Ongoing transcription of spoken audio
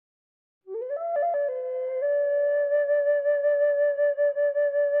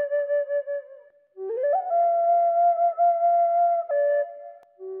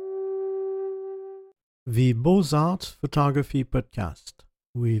the Beaux-Arts Photography Podcast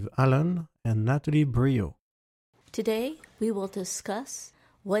with Alan and Natalie Brio. Today, we will discuss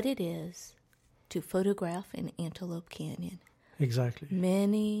what it is to photograph in Antelope Canyon. Exactly.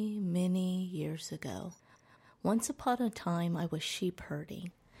 Many, many years ago. Once upon a time, I was sheep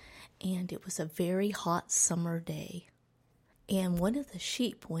herding, and it was a very hot summer day. And one of the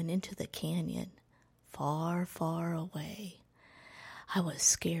sheep went into the canyon, far, far away. I was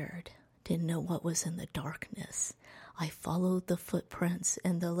scared, didn't know what was in the darkness. I followed the footprints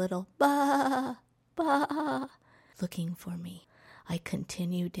and the little ba, ba, looking for me. I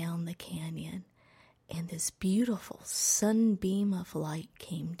continued down the canyon, and this beautiful sunbeam of light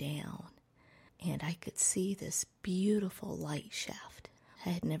came down, and I could see this beautiful light shaft. I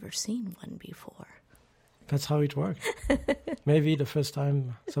had never seen one before. That's how it worked. Maybe the first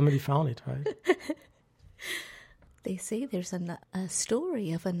time somebody found it, right? They say there's a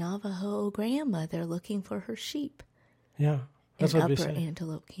story of a Navajo grandmother looking for her sheep. Yeah, that's in what they Upper say.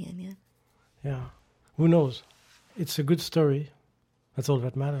 Antelope Canyon. Yeah, who knows? It's a good story. That's all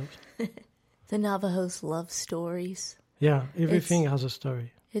that matters. The Navajos love stories. Yeah, everything has a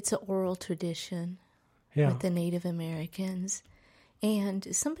story. It's an oral tradition Yeah, with the Native Americans. And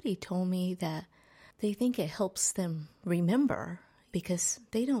somebody told me that they think it helps them remember because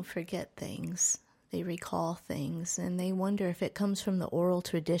they don't forget things. They recall things, and they wonder if it comes from the oral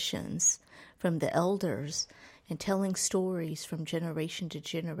traditions, from the elders, and telling stories from generation to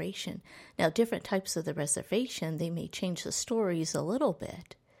generation. Now, different types of the reservation, they may change the stories a little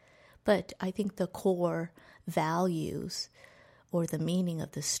bit, but I think the core values or the meaning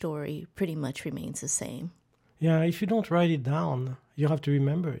of the story pretty much remains the same. yeah. If you don't write it down, you have to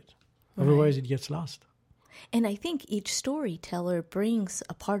remember it. Otherwise, it gets lost. And I think each storyteller brings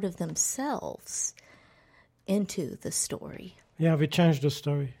a part of themselves into the story. Yeah, we changed the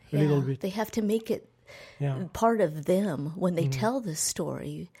story a little bit. They have to make it Yeah, part of them when they tell the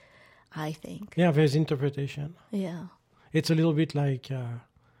story, I think. yeah. There's interpretation. Yeah. It's a little bit like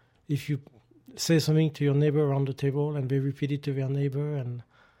if you say something to your neighbor around the table and they repeat it to their neighbor, and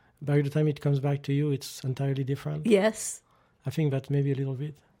by the time it comes back to you, it's entirely different. Yes. I think that maybe a little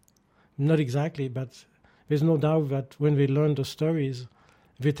bit. Not exactly, but there's no doubt that when they learn the stories,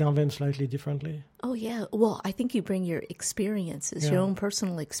 they tell them slightly differently. Oh, yeah. Well, I think you bring your experiences, your Yeah. own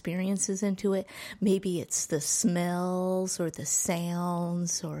personal experiences into it. Maybe it's the smells or the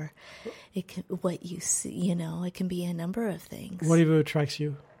sounds or what you see, it can be a number of things. Whatever attracts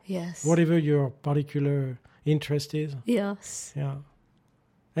you, Yes. whatever your particular interest is. Yes. Yeah.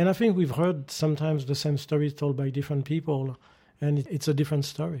 And I think we've heard sometimes the same stories told by different people, and it's a different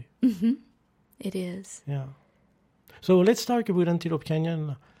story. It is. Yeah. So let's talk about Antelope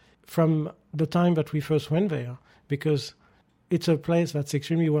Canyon from the time that we first went there, because it's a place that's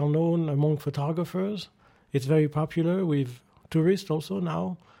extremely well known among photographers. It's very popular with tourists also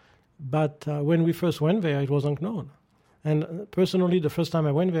now. But when we first went there, it wasn't known. And personally, the first time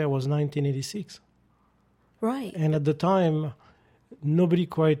I went there was 1986. Right. And at the time, nobody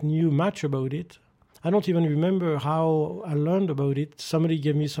quite knew much about it. I don't even remember how I learned about it. Somebody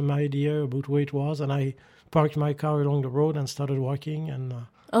gave me some idea about where it was, and I parked my car along the road and started walking and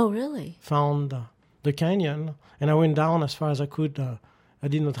Oh, really? found the canyon. And I went down as far as I could. I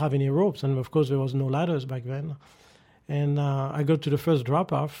did not have any ropes, and of course there was no ladders back then. And I got to the first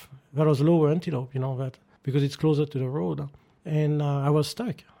drop-off. That was Lower Antelope, that because it's closer to the road. And I was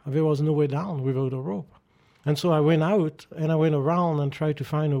stuck. There was no way down without a rope. And so I went out and I went around and tried to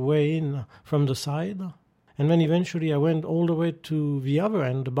find a way in from the side. And then eventually I went all the way to the other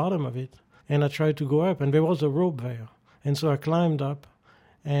end, the bottom of it. And I tried to go up, and there was a rope there. And so I climbed up,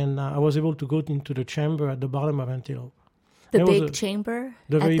 and I was able to go into the chamber at the bottom of Antelope. The There was big a- chamber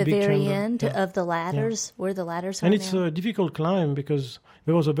the at very the big very chamber, end yeah. of the ladders, where the ladders are And it's now? a difficult climb because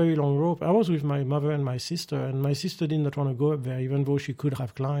there was a very long rope. I was with my mother and my sister, and my sister did not want to go up there, even though she could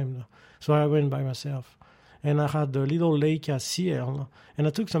have climbed. So I went by myself. And I had the little lake at Ciel, and I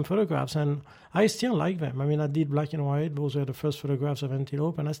took some photographs, and I still like them. I mean, I did black and white. Those were the first photographs of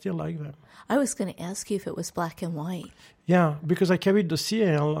Antelope, and I still like them. I was going to ask you if it was black and white. Yeah, because I carried the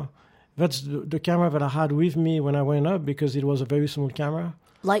Ciel. That's the camera that I had with me when I went up, because it was a very small camera,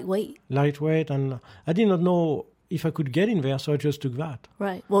 Lightweight? lightweight, and I did not know if I could get in there, so I just took that.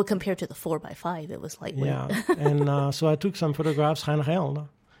 Right. Well, compared to the 4x5, it was lightweight. Yeah, and so I took some photographs handheld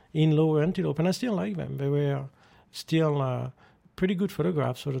in Lower Antelope, and I still like them. They were still pretty good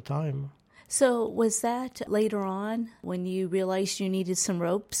photographs for the time. So was that later on when you realized you needed some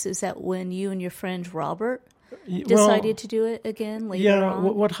ropes? Is that when you and your friend Robert decided to do it again later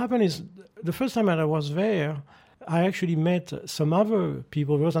on? What happened is the first time that I was there, I actually met some other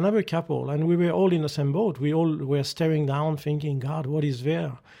people. There was another couple, and we were all in the same boat. We all were staring down, thinking, God, what is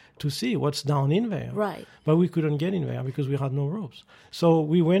there to see? What's down in there? Right. But we couldn't get in there because we had no ropes. So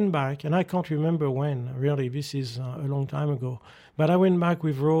we went back, and I can't remember when, really. This is a long time ago. But I went back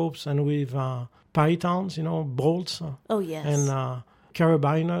with ropes and with pythons, bolts. Oh, yes. And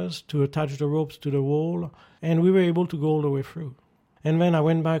carabiners to attach the ropes to the wall. And we were able to go all the way through. And then I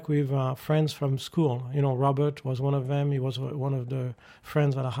went back with friends from school. Robert was one of them. He was one of the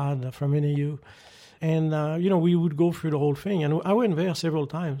friends that I had from NAU. And, we would go through the whole thing. And I went there several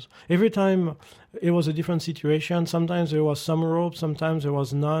times. Every time it was a different situation. Sometimes there was some rope. Sometimes there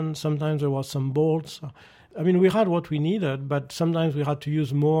was none. Sometimes there was some bolts. I mean, we had what we needed, but sometimes we had to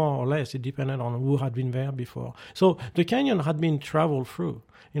use more or less. It depended on who had been there before. So the canyon had been traveled through.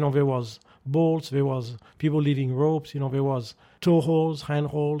 There was bolts, there was people leaving ropes, there was toe holds, hand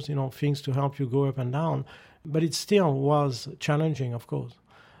holds, things to help you go up and down. But it still was challenging, of course.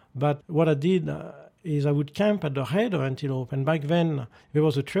 But what I did is I would camp at the head of Antelope, and back then there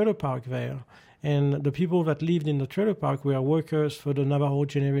was a trailer park there. And the people that lived in the trailer park were workers for the Navajo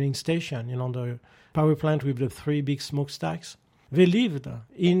Generating Station, the power plant with the 3 big smokestacks. They lived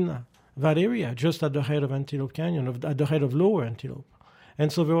in that area, just at the head of Antelope Canyon, at the head of Lower Antelope.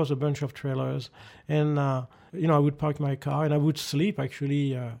 And so there was a bunch of trailers. And, I would park my car and I would sleep,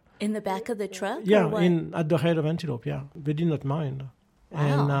 actually. In the back of the truck? Yeah, or what? at the head of Antelope, yeah. They did not mind. Wow.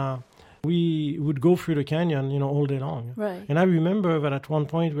 And we would go through the canyon, all day long. Right. And I remember that at one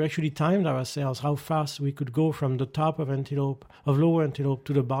point we actually timed ourselves how fast we could go from the top of Lower Antelope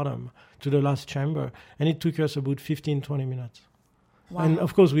to the bottom, to the last chamber. And it took us about 15, 20 minutes. Wow. And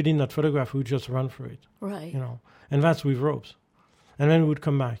of course we did not photograph, we would just run through it. Right. And that's with ropes. And then we would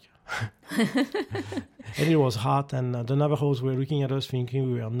come back. And it was hot, and the Navajos were looking at us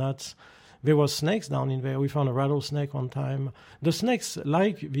thinking we were nuts. There was snakes down in there. We found a rattlesnake one time. The snakes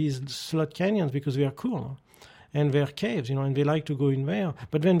like these slot canyons because they are cool. And they're caves, and they like to go in there.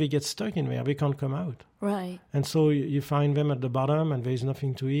 But then they get stuck in there. They can't come out. Right. And so you find them at the bottom, and there's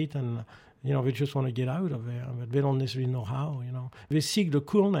nothing to eat, and they just want to get out of there. But they don't necessarily know how, They seek the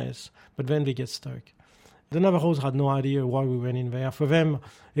coolness, but then they get stuck. The Navajos had no idea why we went in there. For them,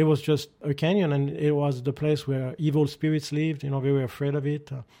 it was just a canyon, and it was the place where evil spirits lived. They were afraid of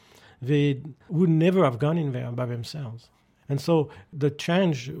it. They would never have gone in there by themselves. And so the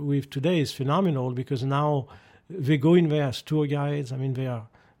change with today is phenomenal because now they go in there as tour guides. I mean, they are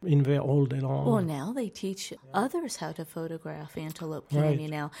in there all day long. Well, now they teach others how to photograph Antelope Canyon. Right.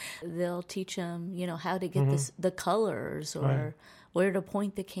 Now they'll teach them, how to get the colors or where to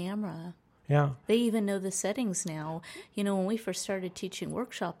point the camera. Yeah. They even know the settings now. When we first started teaching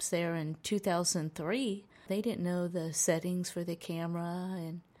workshops there in 2003, they didn't know the settings for the camera.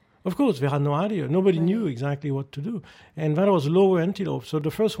 And of course, they had no idea. Nobody knew exactly what to do. And that was Lower Antelope. So the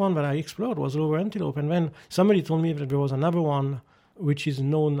first one that I explored was Lower Antelope. And then somebody told me that there was another one, which is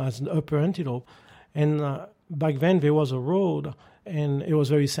known as Upper Antelope. And back then there was a road, and it was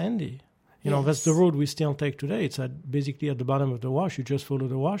very sandy. That's the road we still take today. It's basically at the bottom of the wash. You just follow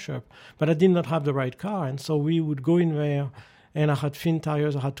the wash up. But I did not have the right car. And so we would go in there, and I had thin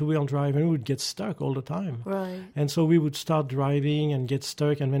tires. I had two-wheel drive, and we would get stuck all the time. Right. And so we would start driving and get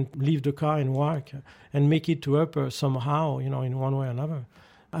stuck and then leave the car and walk and make it to Upper somehow, in one way or another.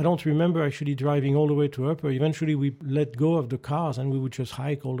 I don't remember actually driving all the way to Upper. Eventually, we let go of the cars, and we would just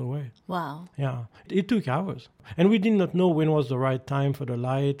hike all the way. Wow. Yeah. It took hours. And we did not know when was the right time for the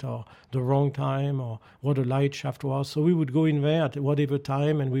light or the wrong time or what the light shaft was. So we would go in there at whatever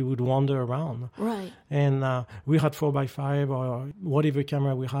time, and we would wander around. Right. And we had 4x5 or whatever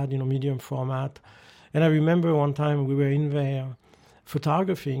camera we had, medium format. And I remember one time we were in there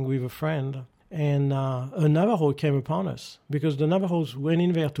photographing with a friend, and a Navajo came upon us because the Navajos went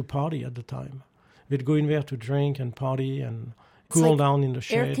in there to party at the time. They'd go in there to drink and party and cool down in the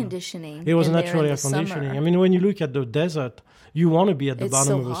shade. Air conditioning. It was natural air conditioning. Summer. I mean, when you look at the desert, you want to be at the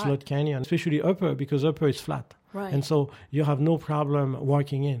bottom of a hot. slot canyon, especially Upper, because Upper is flat. Right. And so you have no problem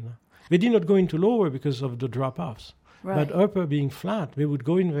walking in. They did not go into Lower because of the drop-offs. Right. But Upper being flat, they would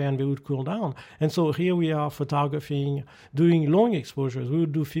go in there and they would cool down. And so here we are photographing, doing long exposures. We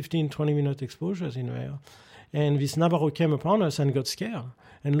would do 15, 20-minute exposures in there. And this Navajo came upon us and got scared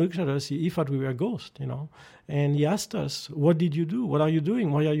and looked at us. He thought we were ghosts, And he asked us, what did you do? What are you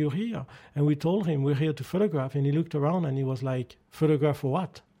doing? Why are you here? And we told him, we're here to photograph. And he looked around and he was like, photograph for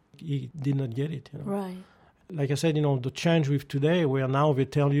what? He did not get it. Right. Like I said, the change with today, where now they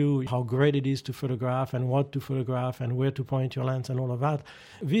tell you how great it is to photograph and what to photograph and where to point your lens and all of that.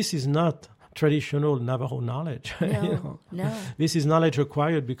 This is not traditional Navajo knowledge. No, no. This is knowledge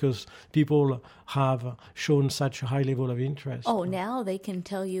acquired because people have shown such a high level of interest. Oh, now they can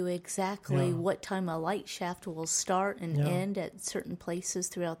tell you exactly Yeah. what time a light shaft will start and Yeah. end at certain places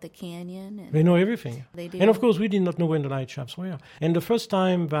throughout the canyon. And They know everything. They do. And of course, we did not know when the light shafts were. And the first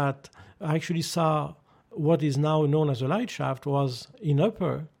time that I actually saw what is now known as a light shaft was in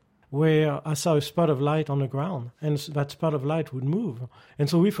Upper, where I saw a spot of light on the ground, and that spot of light would move. And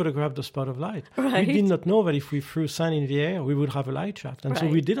so we photographed the spot of light. Right. We did not know that if we threw sand in the air, we would have a light shaft. And so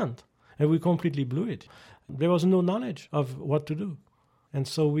we Right. didn't. And we completely blew it. There was no knowledge of what to do. And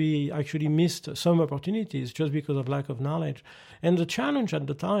so we actually missed some opportunities just because of lack of knowledge. And the challenge at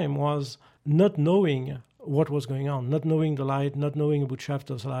the time was not knowing what was going on, not knowing the light, not knowing about shaft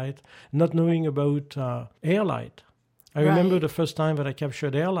of light, not knowing about air light. I remember Right. the first time that I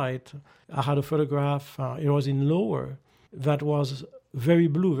captured air light, I had a photograph, it was in Lower, that was very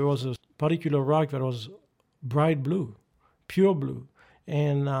blue. There was a particular rock that was bright blue, pure blue.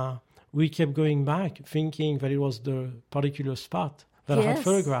 And we kept going back thinking that it was the particular spot that I had Yes.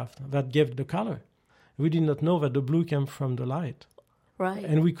 photographed that gave the color. We did not know that the blue came from the light. right.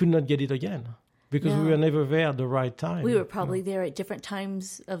 And we could not get it again because we No. were never there at the right time. We were probably there at different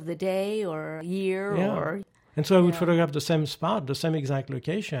times of the day or year Yeah. or And so I would Yeah. photograph the same spot, the same exact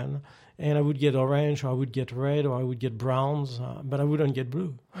location, and I would get orange, or I would get red, or I would get browns, but I wouldn't get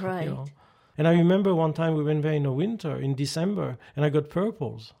blue. right. You know? And I remember one time we went there in the winter, in December, and I got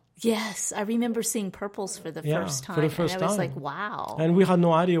purples. Yes, I remember seeing purples for the Yeah, first time. for the first and I was time. like, wow. And we had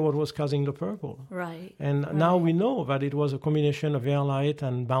no idea what was causing the purple. right. And now we know that it was a combination of air light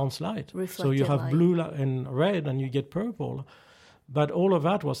and bounce light. So you Reflected have light. blue and red, and you get purple. But all of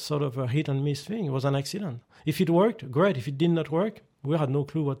that was sort of a hit and miss thing. It was an accident. If it worked, great. If it did not work, we had no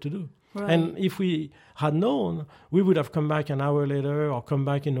clue what to do. Right. And if we had known, we would have come back an hour later, or come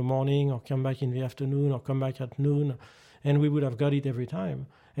back in the morning, or come back in the afternoon, or come back at noon, and we would have got it every time.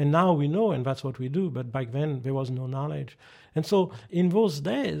 And now we know, and that's what we do. But back then, there was no knowledge. And so in those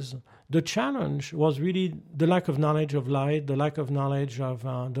days, the challenge was really the lack of knowledge of light, the lack of knowledge of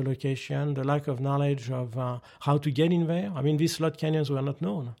the location, the lack of knowledge of how to get in there. I mean, these slot canyons were not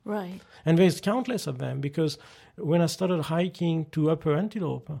known. right. And there's countless of them because when I started hiking to Upper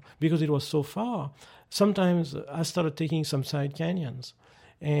Antelope, because it was so far, sometimes I started taking some side canyons.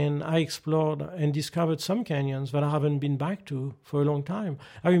 And I explored and discovered some canyons that I haven't been back to for a long time.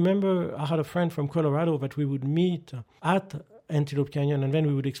 I remember I had a friend from Colorado that we would meet at Antelope Canyon, and then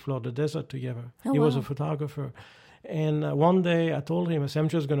we would explore the desert together. Oh, He was wow. a photographer. And one day I told him, I said, I'm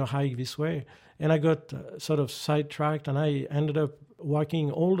just going to hike this way. And I got sort of sidetracked, and I ended up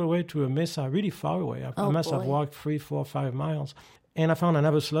walking all the way to a mesa, really far away. I Oh, must have boy. walked 3, 4, 5 miles. And I found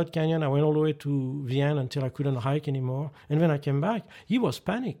another slot canyon. I went all the way to the end until I couldn't hike anymore. And when I came back, he was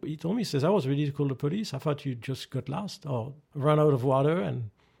panicked. He told me, he says, I was ready to call the police. I thought you just got lost or run out of water and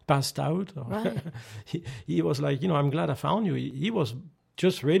passed out. Or Right. he was like, I'm glad I found you. He was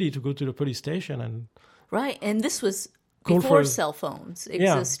just ready to go to the police station. And Right. And this was Call before for- cell phones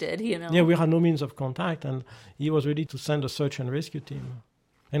Yeah. existed, yeah, we had no means of contact. And he was ready to send a search and rescue team.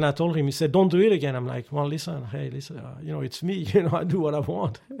 And I told him, he said, don't do it again. I'm like, well, listen, it's me. I do what I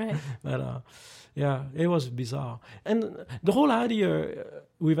want. Right. But yeah, it was bizarre. And the whole idea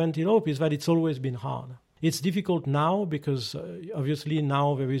with Antelope is that it's always been hard. It's difficult now because obviously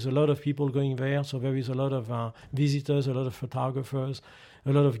now there is a lot of people going there. So there is a lot of visitors, a lot of photographers,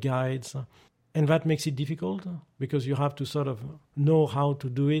 a lot of guides. And that makes it difficult because you have to sort of know how to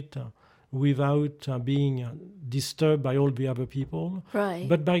do it without being disturbed by all the other people. Right.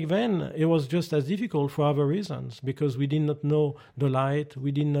 But back then, it was just as difficult for other reasons because we did not know the light,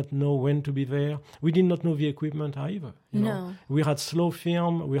 we did not know when to be there, we did not know the equipment either. You know? No. We had slow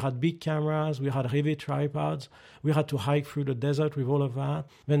film, we had big cameras, we had heavy tripods, we had to hike through the desert with all of that,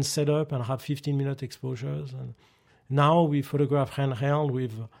 then set up and have 15-minute exposures. And now we photograph handheld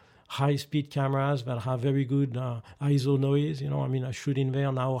with high-speed cameras that have very good ISO noise. I shoot in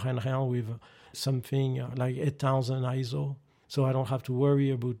there now handheld with something like 8,000 ISO. So I don't have to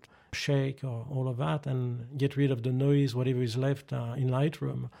worry about shake or all of that and get rid of the noise, whatever is left in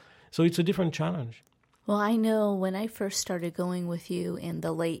Lightroom. So it's a different challenge. Well, I know when I first started going with you in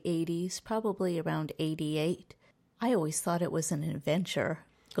the late 80s, probably around 88, I always thought it was an adventure.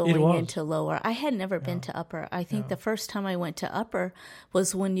 going was. into Lower. I had never been to Upper. I think the first time I went to Upper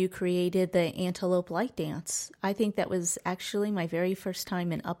was when you created the Antelope Light Dance. I think that was actually my very first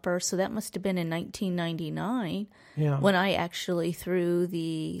time in Upper, so that must have been in 1999 when I actually threw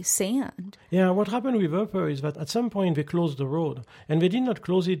the sand. Yeah, what happened with Upper is that at some point they closed the road, and they did not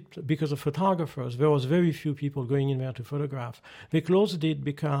close it because of photographers. There was very few people going in there to photograph. They closed it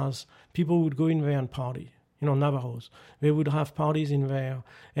because people would go in there and party. You know, Navajos. They would have parties in there.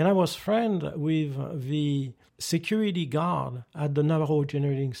 And I was friend with the security guard at the Navajo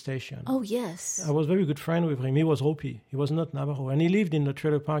generating station. Oh, yes. I was very good friend with him. He was Hopi. He was not Navajo. And he lived in the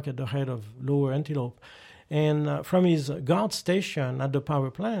trailer park at the head of Lower Antelope. And from his guard station at the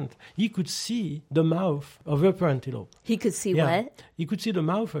power plant, he could see the mouth of Upper Antelope. He could see what? He could see the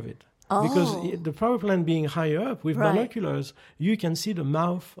mouth of it. Oh. Because the power plant being higher up, with binoculars, you can see the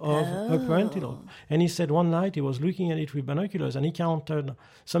mouth of Upper Antelope. And he said one night he was looking at it with binoculars and he counted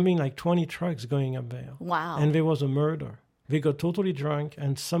something like 20 trucks going up there. Wow. And there was a murder. They got totally drunk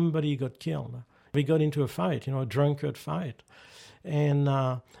and somebody got killed. They got into a fight, a drunkard fight. And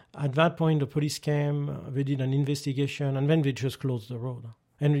at that point, the police came, they did an investigation, and then they just closed the road.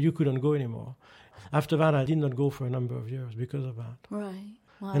 And you couldn't go anymore. After that, I did not go for a number of years because of that. Right.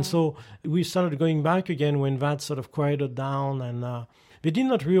 Wow. And so we started going back again when that sort of quieted down, and we did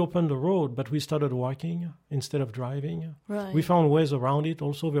not reopen the road, but we started walking instead of driving. Right. We found ways around it.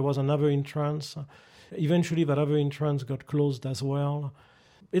 Also, there was another entrance. Eventually, that other entrance got closed as well.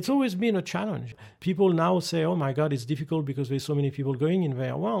 It's always been a challenge. People now say, oh my God, it's difficult because there's so many people going in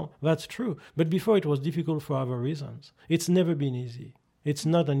there. Well, that's true. But before it was difficult for other reasons. It's never been easy. It's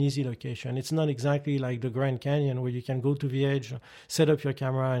not an easy location. It's not exactly like the Grand Canyon where you can go to the edge, set up your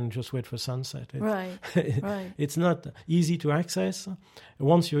camera, and just wait for sunset. Right. It's not easy to access.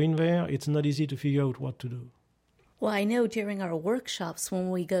 Once you're in there, it's not easy to figure out what to do. Well, I know during our workshops when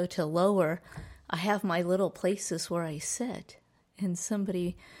we go to Lower, I have my little places where I sit. And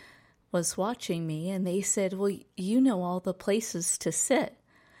somebody was watching me, and they said, well, you know all the places to sit.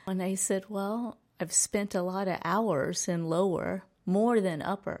 And I said, well, I've spent a lot of hours in Lower, more than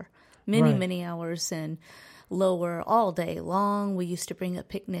Upper, many hours in Lower all day long. We used to bring a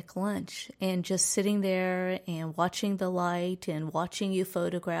picnic lunch, and just sitting there and watching the light and watching you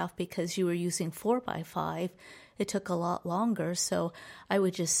photograph, because you were using 4x5, it took a lot longer. So I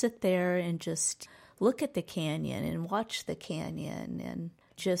would just sit there and just look at the canyon and watch the canyon and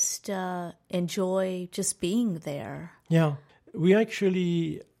just enjoy just being there. Yeah, we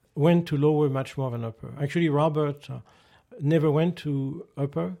actually went to Lower much more than Upper. Actually, Robert never went to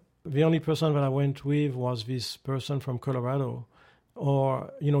Upper. The only person that I went with was this person from Colorado,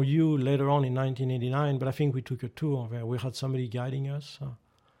 or, you later on in 1989, but I think we took a tour there. We had somebody guiding us.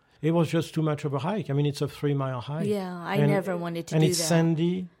 It was just too much of a hike. I mean, it's a 3-mile hike. Yeah, I never wanted to do that. And it's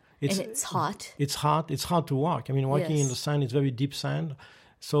sandy. And it's hot. It's hot. It's hard to walk. I mean, walking in the sand, it's very deep sand.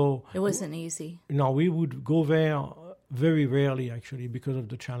 So it wasn't easy. No, we would go there very rarely, actually, because of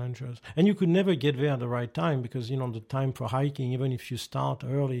the challenges. And you could never get there at the right time because, the time for hiking, even if you start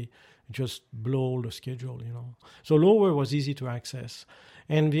early, just blow all the schedule, So Lower was easy to access.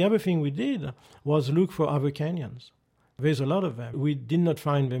 And the other thing we did was look for other canyons. There's a lot of them. We did not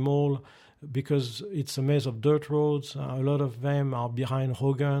find them all because it's a maze of dirt roads. A lot of them are behind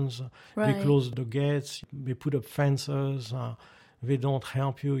hogans. Right. They close the gates. They put up fences. They don't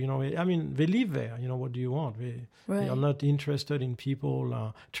help you. I mean, they live there. What do you want? They are not interested in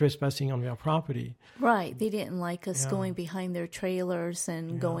people trespassing on their property. Right. They didn't like us going behind their trailers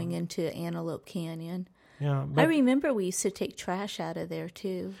and going into Antelope Canyon. Yeah, I remember we used to take trash out of there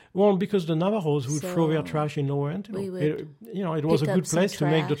too. Well, because the Navajos would throw their trash in Lower Antelope. It was a good place to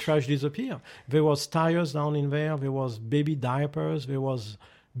make the trash disappear. There was tires down in there. There was baby diapers. There was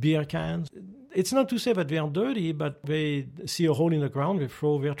beer cans. It's not to say that they are dirty, but they see a hole in the ground, they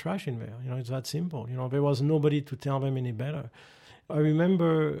throw their trash in there. It's that simple. There was nobody to tell them any better. I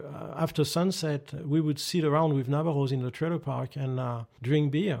remember after sunset, we would sit around with Navajos in the trailer park and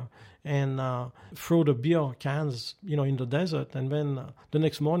drink beer and throw the beer cans, in the desert. And then the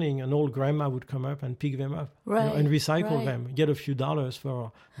next morning, an old grandma would come up and pick them up and recycle them, get a few dollars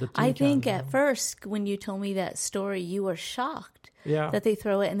for the tin I think cans, at first, when you told me that story, you were shocked that they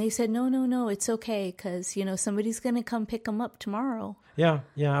throw it. And they said, no, it's okay because, somebody's going to come pick them up tomorrow. Yeah,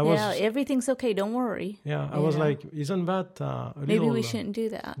 everything's okay. Don't worry. Yeah, I was like, isn't that maybe we shouldn't do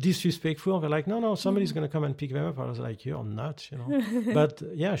that. Disrespectful? They're like, no, somebody's going to come and pick them up. I was like, you're nuts, But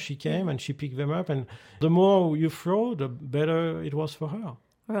yeah, she came and she picked them up, and the more you throw, the better it was for her.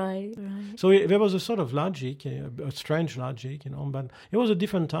 Right. So there was a sort of logic, a strange logic, but it was a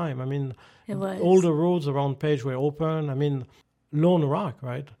different time. I mean, it was. All the roads around Page were open. I mean, Lone Rock,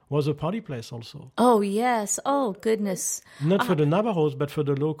 right, was a party place also. Oh, yes. Oh, goodness. Not for the Navajos, but for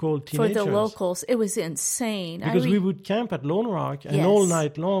the local teenagers. For the locals. It was insane. Because we would camp at Lone Rock, and all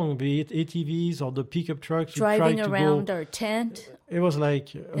night long, be it ATVs or the pickup trucks, driving around our tent. It was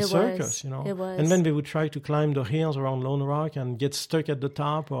like a circus, you know. It was. And then they would try to climb the hills around Lone Rock and get stuck at the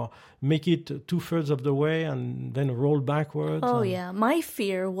top or make it 2/3 of the way and then roll backwards. Oh, yeah. My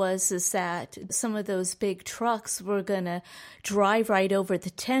fear was that some of those big trucks were going to drive right over the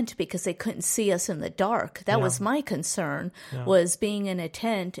tent because they couldn't see us in the dark. That was my concern, was being in a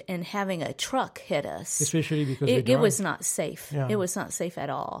tent and having a truck hit us. Especially because it was not safe. Yeah. It was not safe at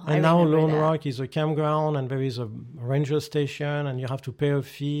all. And now Lone Rock is a campground and there is a ranger station and you have to pay a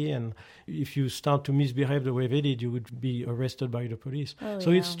fee, and if you start to misbehave the way they did, you would be arrested by the police.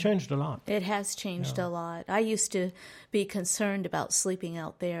 It's changed a lot. It has changed a lot. I used to be concerned about sleeping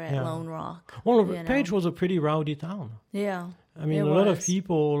out there at Lone Rock. Well, Page was a pretty rowdy town. Yeah. I mean, a lot of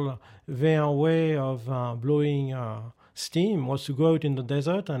people, their way of blowing steam was to go out in the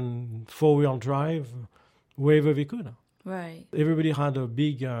desert and four-wheel drive wherever they could. Right. Everybody had a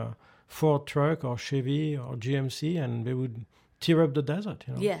big Ford truck or Chevy or GMC, and they would tear up the desert.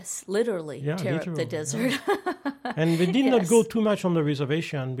 You know? Yes, literally tear up the desert. Yeah. And they did not go too much on the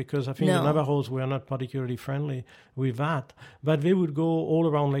reservation because I think the Navajos were not particularly friendly with that. But they would go all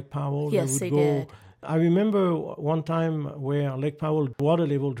around Lake Powell. Yes, they did. I remember one time where Lake Powell water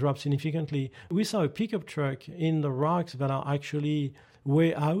level dropped significantly. We saw a pickup truck in the rocks that are actually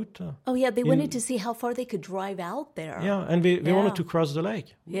way out. Oh, yeah, they wanted to see how far they could drive out there. Yeah, and they wanted to cross the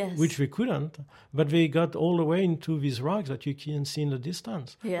lake, which they couldn't. But they got all the way into these rocks that you can see in the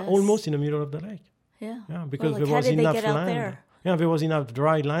distance, almost in the middle of the lake. Yeah, because there how was did enough they get land. out there? Yeah, there was enough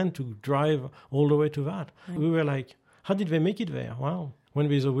dry land to drive all the way to that. Right. We were like, how did they make it there? Well, when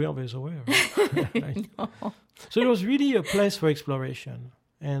there's a will, there's a way. Right? So it was really a place for exploration.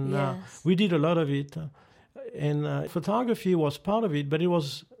 And we did a lot of it. And photography was part of it, but it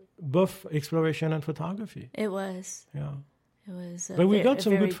was both exploration and photography. It was. Yeah. It was. But we got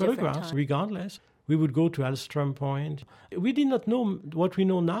some good photographs, regardless. We would go to Alstrom Point. We did not know what we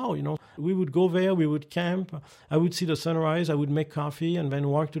know now, you know. We would go there, we would camp. I would see the sunrise, I would make coffee and then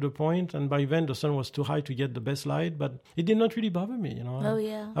walk to the point. And by then the sun was too high to get the best light, but it did not really bother me, you know. Oh,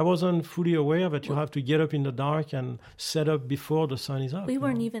 yeah. I wasn't fully aware that you have to get up in the dark and set up before the sun is up. We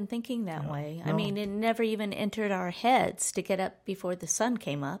weren't even thinking that way. No. I mean, it never even entered our heads to get up before the sun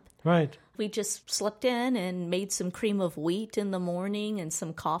came up. Right. We just slept in and made some cream of wheat in the morning and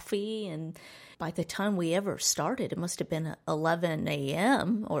some coffee. And by the time we ever started, it must have been 11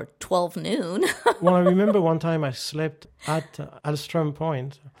 a.m. or 12 noon. Well, I remember one time I slept at Alstrom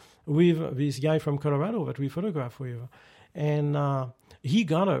Point with this guy from Colorado that we photographed with. And he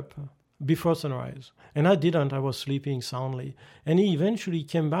got up before sunrise. And I didn't. I was sleeping soundly. And he eventually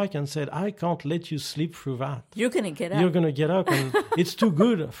came back and said, I can't let you sleep through that. You're going to get up. You're going to get up. And it's too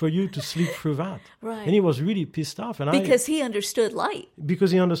good for you to sleep through that. Right. And he was really pissed off. And because he understood light.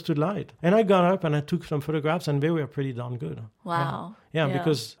 Because he understood light. And I got up and I took some photographs and they were pretty darn good. Wow. Yeah,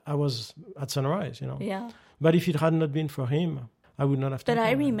 because I was at sunrise, you know. Yeah. But if it had not been for him, I would not have taken But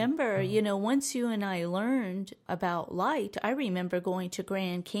I it. remember, you know, once you and I learned about light, I remember going to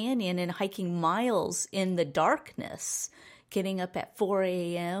Grand Canyon and hiking miles in the darkness, getting up at 4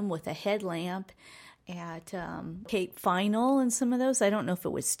 a.m. with a headlamp at Cape Final and some of those. I don't know if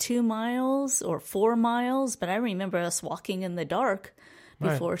it was 2 miles or 4 miles, but I remember us walking in the dark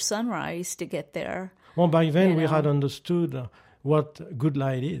before sunrise to get there. Well, by then we had understood what good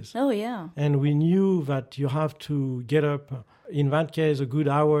light is. Oh, yeah. And we knew that you have to get up, in that case, a good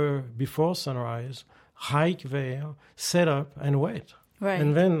hour before sunrise, hike there, set up, and wait. Right.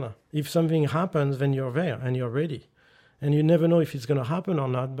 And then if something happens, then you're there and you're ready. And you never know if it's going to happen or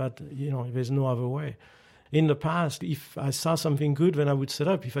not, but, you know, there's no other way. In the past, if I saw something good, then I would set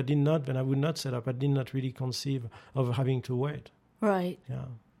up. If I did not, then I would not set up. I did not really conceive of having to wait. Right. Yeah.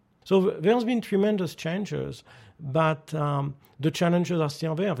 So there's been tremendous changes, but the challenges are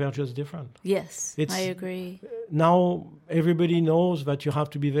still there. They're just different. Yes, I agree. Now everybody knows that you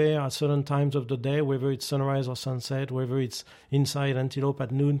have to be there at certain times of the day, whether it's sunrise or sunset, whether it's inside Antelope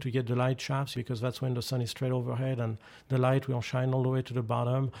at noon to get the light shafts, because that's when the sun is straight overhead and the light will shine all the way to the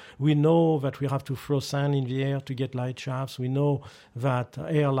bottom. We know that we have to throw sand in the air to get light shafts. We know that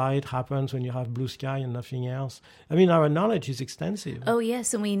air light happens when you have blue sky and nothing else. I mean, our knowledge is extensive. Oh,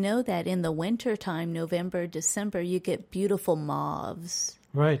 yes, and we know that in the wintertime, November, December, you get beautiful mauves.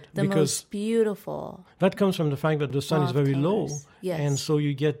 Right. The most beautiful. That comes from the fact that the sun is very low. Yes. And so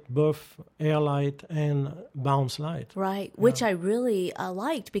you get both air light and bounce light. Right, which I really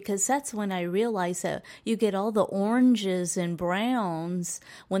liked, because that's when I realized that you get all the oranges and browns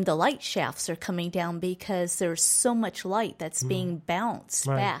when the light shafts are coming down, because there's so much light that's being bounced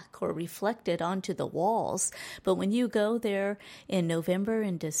back or reflected onto the walls. But when you go there in November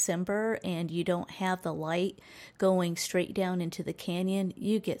and December and you don't have the light going straight down into the canyon,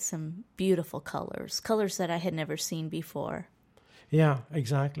 you get some beautiful colors that I had never seen before. Yeah,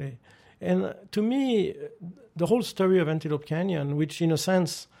 exactly. And to me, the whole story of Antelope Canyon, which in a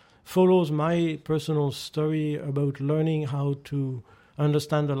sense follows my personal story about learning how to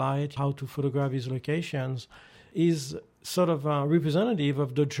understand the light, how to photograph these locations, is sort of representative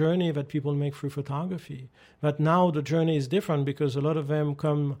of the journey that people make through photography. But now the journey is different, because a lot of them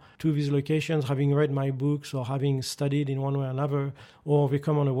come to these locations having read my books or having studied in one way or another, or they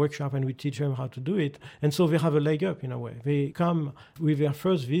come on a workshop and we teach them how to do it. And so they have a leg up in a way. They come with their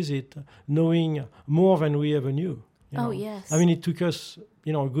first visit knowing more than we ever knew. Yes. I mean, it took us,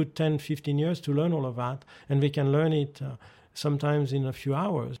 a good 10, 15 years to learn all of that, and they can learn it sometimes in a few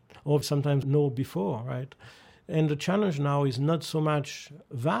hours, or sometimes know before, right? And the challenge now is not so much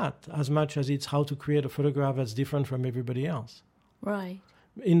that, as much as it's how to create a photograph that's different from everybody else. Right.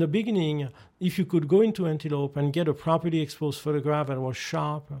 In the beginning, if you could go into Antelope and get a properly exposed photograph that was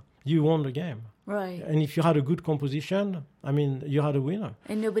sharp, you won the game. Right. And if you had a good composition, you had a winner.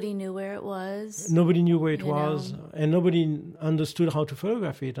 And nobody knew where it was. Nobody knew where it was, and nobody understood how to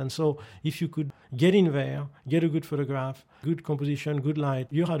photograph it. And so if you could get in there, get a good photograph, good composition, good light,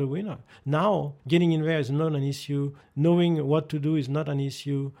 you had a winner. Now, getting in there is not an issue. Knowing what to do is not an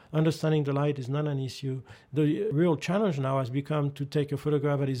issue. Understanding the light is not an issue. The real challenge now has become to take a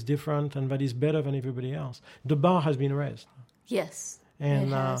photograph that is different and that is better than everybody else. The bar has been raised. Yes.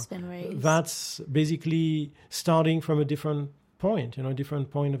 And it has been raised. That's basically starting from a different point, a different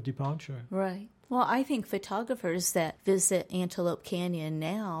point of departure. Right. Well, I think photographers that visit Antelope Canyon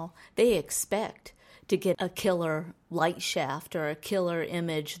now, they expect to get a killer light shaft or a killer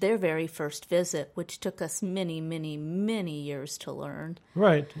image their very first visit, which took us many, many, many years to learn.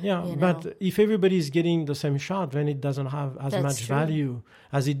 Right, yeah. But if everybody's getting the same shot, then it doesn't have as much value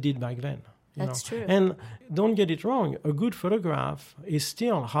as it did back then. That's true. And don't get it wrong, a good photograph is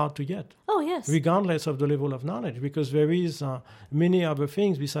still hard to get. Oh, yes. Regardless of the level of knowledge, because there is many other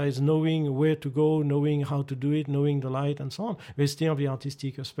things besides knowing where to go, knowing how to do it, knowing the light and so on. There's still the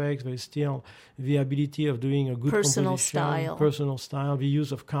artistic aspects, there's still the ability of doing a good personal style, the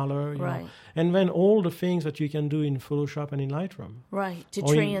use of color. Right. And then all the things that you can do in Photoshop and in Lightroom. Right, to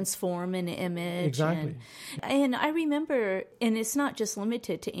transform an image. Exactly. And I remember, and it's not just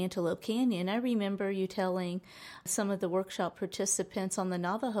limited to Antelope Canyon, I remember you telling some of the workshop participants on the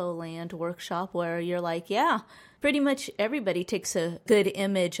Navajo Land workshop where you're like, yeah, pretty much everybody takes a good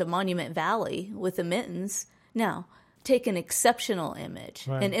image of Monument Valley with the mittens. Now, take an exceptional image,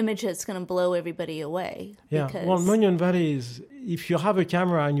 an image that's going to blow everybody away. Yeah, well, Monument Valley is, if you have a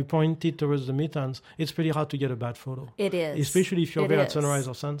camera and you point it towards the mittens, it's pretty hard to get a bad photo. It is. Especially if you're there at sunrise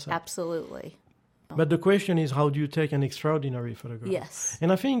or sunset. Absolutely. But the question is, how do you take an extraordinary photograph? Yes.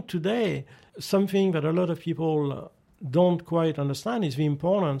 And I think today, something that a lot of people don't quite understand is the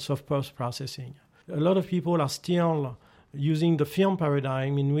importance of post-processing. A lot of people are still using the film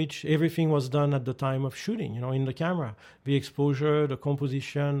paradigm in which everything was done at the time of shooting, in the camera. The exposure, the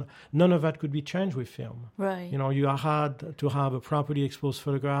composition, none of that could be changed with film. Right. You had to have a properly exposed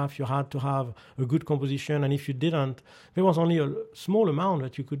photograph, you had to have a good composition, and if you didn't, there was only a small amount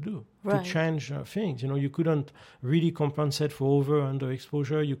that you could do to change things. You couldn't really compensate for over or under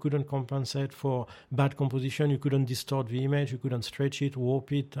exposure, you couldn't compensate for bad composition, you couldn't distort the image, you couldn't stretch it,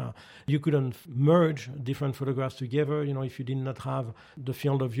 warp it, you couldn't merge different photographs together, if you did not have the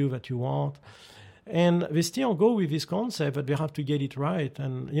field of view that you want. And they still go with this concept that they have to get it right.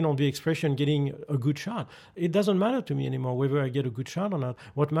 And, the expression getting a good shot. It doesn't matter to me anymore whether I get a good shot or not.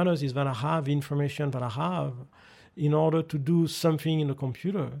 What matters is that I have information that I have in order to do something in the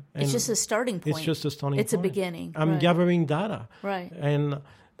computer. And it's just a starting point. It's just a starting point. It's a beginning. I'm gathering data. Right. And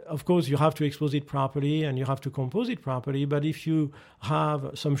of course, you have to expose it properly and you have to compose it properly. But if you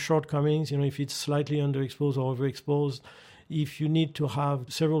have some shortcomings, if it's slightly underexposed or overexposed, if you need to have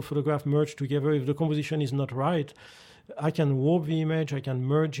several photographs merged together, if the composition is not right, I can warp the image, I can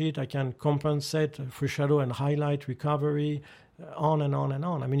merge it, I can compensate for shadow and highlight, recovery, on and on and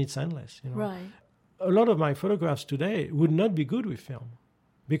on. I mean, it's endless. Right. A lot of my photographs today would not be good with film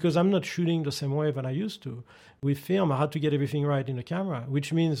because I'm not shooting the same way that I used to. With film, I had to get everything right in the camera,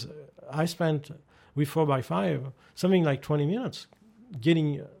 which means I spent with 4x5 something like 20 minutes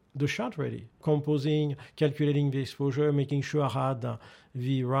getting the shot ready, composing, calculating the exposure, making sure I had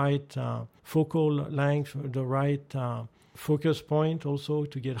the right focal length, the right focus point also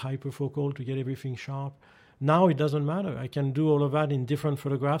to get hyperfocal, to get everything sharp. Now it doesn't matter. I can do all of that in different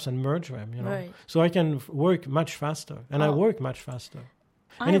photographs and merge them, you know. Right. So I can work much faster, and I work much faster.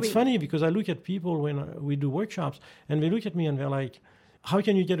 And it's funny because I look at people when we do workshops, and they look at me and they're like, how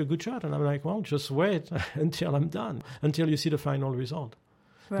can you get a good shot? And I'm like, well, just wait until I'm done, until you see the final result.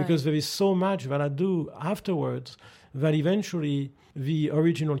 Right. Because there is so much that I do afterwards that eventually the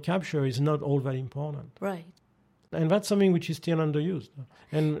original capture is not all that important. Right. And that's something which is still underused.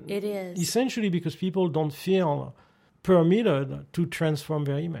 And it is. Essentially because people don't feel permitted to transform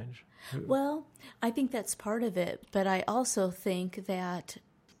their image. Well, I think that's part of it. But I also think that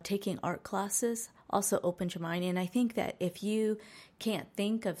taking art classes also opens your mind. And I think that if you can't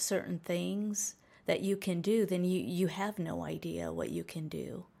think of certain things that you can do, then you have no idea what you can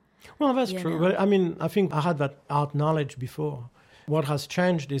do. Well, that's true. But I mean, I think I had that art knowledge before. What has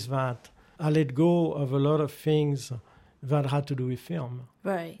changed is that I let go of a lot of things that had to do with film.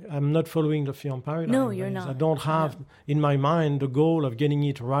 Right. I'm not following the film paradigm. No, you're not. I don't have in my mind the goal of getting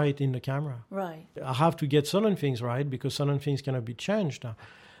it right in the camera. Right. I have to get certain things right because certain things cannot be changed.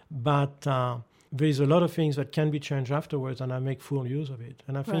 But there's a lot of things that can be changed afterwards, and I make full use of it.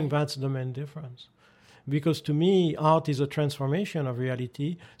 And I think that's the main difference. Because to me, art is a transformation of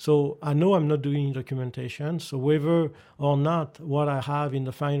reality. So I know I'm not doing documentation. So whether or not what I have in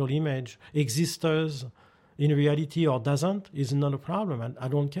the final image exists in reality or doesn't is not a problem. And I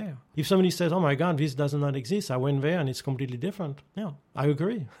don't care. If somebody says, oh my God, this does not exist, I went there and it's completely different. Yeah, I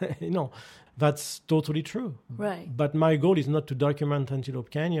agree. That's totally true. Right. But my goal is not to document Antelope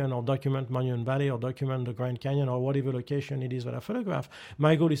Canyon or document Monument Valley or document the Grand Canyon or whatever location it is that I photograph.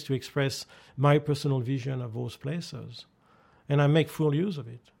 My goal is to express my personal vision of those places. And I make full use of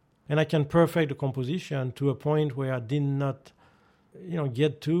it. And I can perfect the composition to a point where I did not,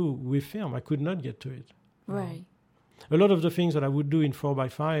 get to with film. I could not get to it. Right. A lot of the things that I would do in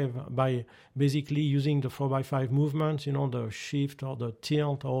 4x5 by basically using the 4x5 movements, the shift or the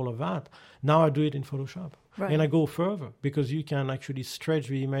tilt, all of that, now I do it in Photoshop. Right. And I go further because you can actually stretch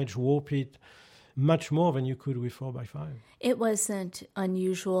the image, warp it much more than you could with 4x5. It wasn't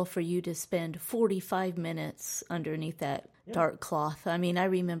unusual for you to spend 45 minutes underneath that dark cloth. I mean, I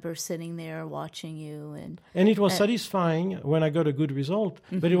remember sitting there watching you. And it was satisfying when I got a good result,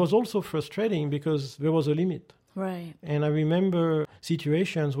 but it was also frustrating because there was a limit. Right. And I remember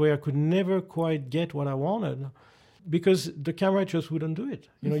situations where I could never quite get what I wanted because the camera just wouldn't do it.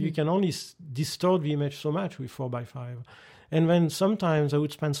 You can only distort the image so much with 4x5. And then sometimes I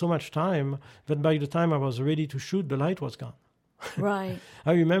would spend so much time that by the time I was ready to shoot, the light was gone. Right.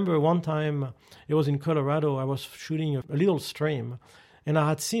 I remember one time, it was in Colorado, I was shooting a little stream, and I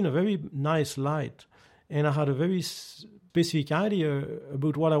had seen a very nice light, and I had a very specific idea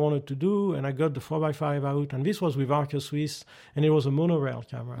about what I wanted to do, and I got the 4x5 out, and this was with Arca Swiss, and it was a monorail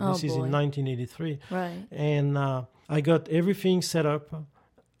camera. This is in 1983. Right. And I got everything set up.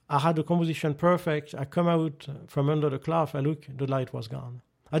 I had the composition perfect. I come out from under the cloth, I look, the light was gone.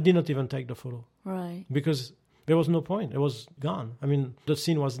 I did not even take the photo. Right. Because there was no point. It was gone. I mean, the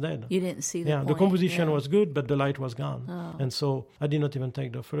scene was dead. You didn't see the point. The composition was good, but the light was gone. Oh. And so I did not even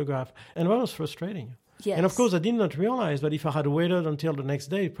take the photograph. And that was frustrating. Yes. And of course, I did not realize that if I had waited until the next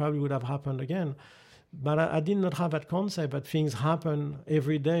day, it probably would have happened again. But I did not have that concept that things happen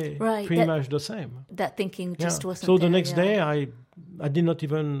every day, pretty much the same. That thinking just wasn't so there. The next day, I did not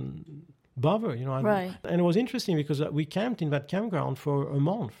even bother, Right. And it was interesting because we camped in that campground for a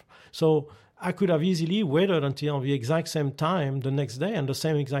month. So I could have easily waited until the exact same time the next day and the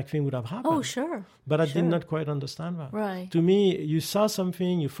same exact thing would have happened. Oh, sure. But I did not quite understand that. Right. To me, you saw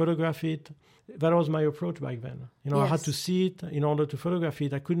something, you photograph it. That was my approach back then. I had to see it in order to photograph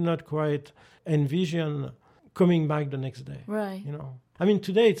it. I could not quite envision coming back the next day. Right. I mean,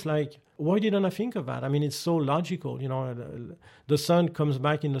 today it's like, why didn't I think of that? I mean, it's so logical. The sun comes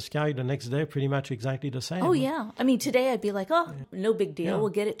back in the sky the next day pretty much exactly the same. Oh, yeah. I mean, today I'd be like, no big deal. We'll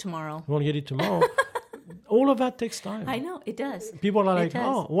get it tomorrow. We'll get it tomorrow. All of that takes time. I know, it does. People are like,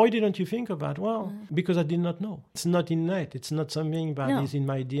 why didn't you think of that? Well, because I did not know. It's not innate. It's not something that is in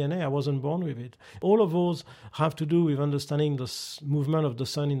my DNA. I wasn't born with it. All of those have to do with understanding the movement of the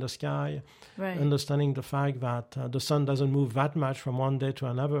sun in the sky, right. Understanding the fact that the sun doesn't move that much from one day to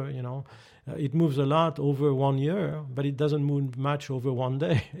another, it moves a lot over 1 year, but it doesn't move much over 1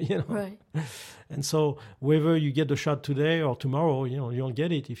 day. Right. And so whether you get the shot today or tomorrow, you'll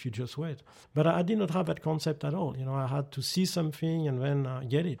get it if you just wait. But I did not have that concept at all. I had to see something and then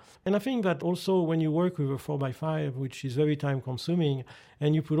get it. And I think that also when you work with a 4x5, which is very time consuming,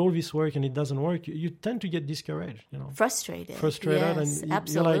 and you put all this work and it doesn't work, you tend to get discouraged. Frustrated. Yes, and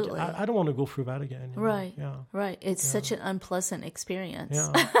absolutely. You're like, I don't want to go through that again. Right. Yeah. Right. It's such an unpleasant experience.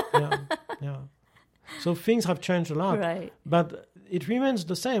 Yeah. So things have changed a lot. Right. But it remains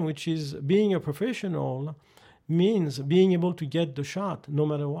the same, which is being a professional means being able to get the shot no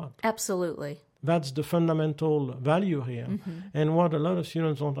matter what. Absolutely. That's the fundamental value here. Mm-hmm. And what a lot of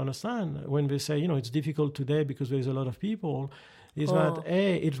students don't understand when they say, it's difficult today because there's a lot of people, is that,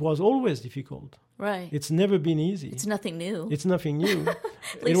 it was always difficult. Right. It's never been easy. It's nothing new. It's nothing new.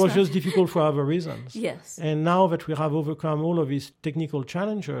 It was just difficult for other reasons. Yes. And now that we have overcome all of these technical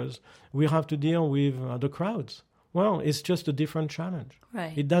challenges, we have to deal with the crowds. Well, it's just a different challenge.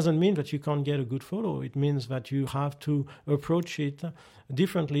 Right. It doesn't mean that you can't get a good photo. It means that you have to approach it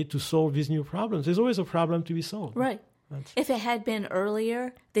differently to solve these new problems. There's always a problem to be solved. Right. If it had been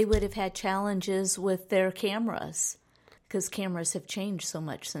earlier, they would have had challenges with their cameras, because cameras have changed so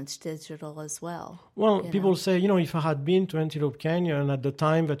much since digital as well. Well, people say, if I had been to Antelope Canyon at the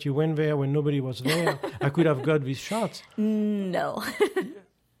time that you went there when nobody was there, I could have got these shots. No.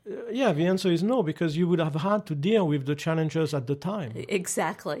 Yeah, the answer is no, because you would have had to deal with the challenges at the time.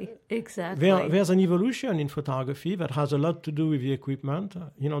 Exactly. There's an evolution in photography that has a lot to do with the equipment,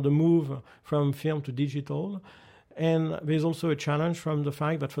 the move from film to digital. And there's also a challenge from the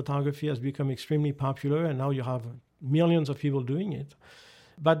fact that photography has become extremely popular, and now you have millions of people doing it.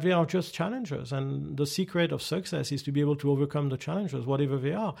 But they are just challenges, and the secret of success is to be able to overcome the challenges, whatever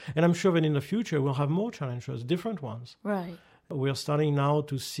they are. And I'm sure that in the future we'll have more challenges, different ones. Right. We're starting now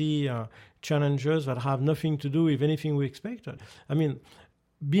to see challenges that have nothing to do with anything we expected. I mean,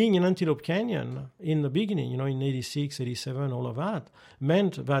 being in Antelope Canyon in the beginning, in 86, 87, all of that,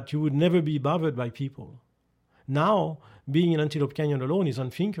 meant that you would never be bothered by people. Now, being in Antelope Canyon alone is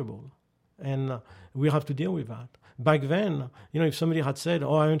unthinkable, and we have to deal with that. Back then, if somebody had said,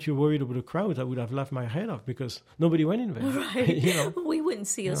 aren't you worried about the crowd, I would have laughed my head off because nobody went in there. Right. We wouldn't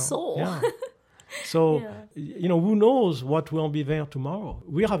see a soul. Yeah. So, who knows what will be there tomorrow?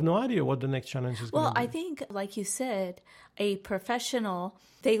 We have no idea what the next challenge is going to be. Well, I think, like you said, a professional,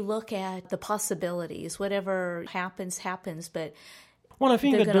 they look at the possibilities. Whatever happens, but... Well, I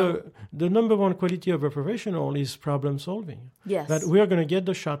think that the number one quality of a professional is problem solving. Yes. That we are going to get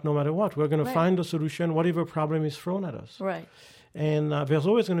the shot no matter what. We're going to find a solution, whatever problem is thrown at us. Right. And there's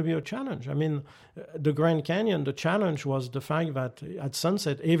always going to be a challenge. I mean, the Grand Canyon, the challenge was the fact that at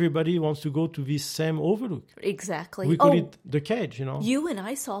sunset, everybody wants to go to this same overlook. Exactly. We call it the cage, You and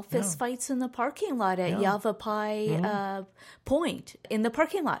I saw fist fights in the parking lot at Yavapai Point. In the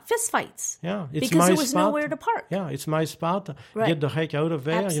parking lot, fist fights. Yeah, it's because my there was spot. nowhere to park. Yeah, it's my spot. Right. Get the heck out of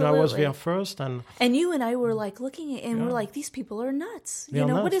there. Absolutely. I was there first. And you and I were like looking at it, and we're like, these people are nuts. They're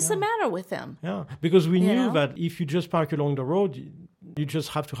nuts, what is the matter with them? Yeah, because we knew that if you just park along the road, you just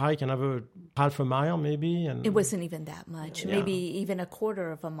have to hike another half a mile maybe. And it wasn't even that much. Yeah. Maybe even a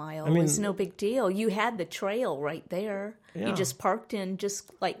quarter of a mile. It was no big deal. You had the trail right there. Yeah. You just parked and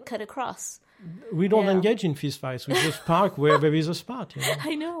just cut across. We don't engage in fist fights. We just park where there is a spot.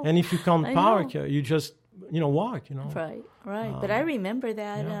 I know. And if you can't park, you just walk. Right. But I remember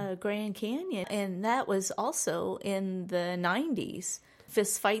that Grand Canyon, and that was also in the 90s.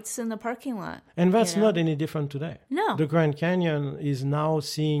 Fist fights in the parking lot. And that's not any different today. No. The Grand Canyon is now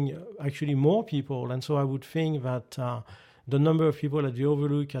seeing actually more people, and so I would think that the number of people at the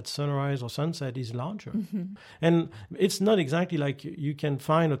overlook at sunrise or sunset is larger. Mm-hmm. And it's not exactly like you can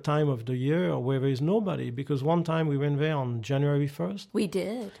find a time of the year where there is nobody, because one time we went there on January 1st. We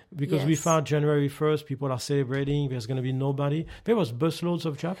did. Because we thought January 1st, people are celebrating, there's going to be nobody. There was busloads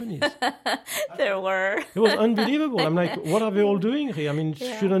of Japanese. There were. It was unbelievable. I'm like, what are they all doing here? I mean,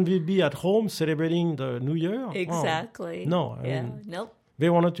 shouldn't we be at home celebrating the New Year? Exactly. Oh, no. I mean, nope. They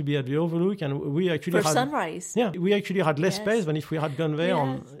wanted to be at the overlook, and we actually had sunrise. Yeah, we actually had less space than if we had gone there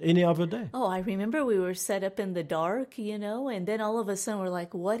on any other day. Oh, I remember we were set up in the dark, and then all of a sudden we're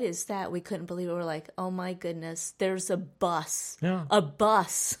like, "What is that?" We couldn't believe it. We're like, "Oh my goodness, there's a bus, a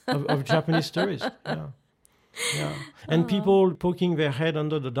bus of Japanese tourists." Yeah, and people poking their head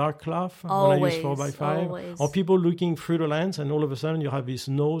under the dark cloth when I use 4x5, or people looking through the lens, and all of a sudden you have this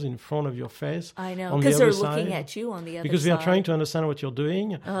nose in front of your face. I know, because they're looking at you on the other because side. They are trying to understand what you're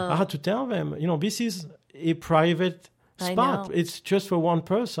doing. I had to tell them, this is a private spot. It's just for one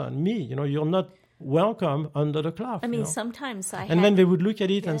person, me. You're not welcome under the cloth. I mean, you know? sometimes And then they would look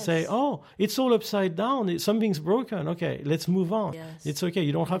at it and say, Yes. oh, it's all upside down. Something's broken. Okay, let's move on. Yes. It's okay.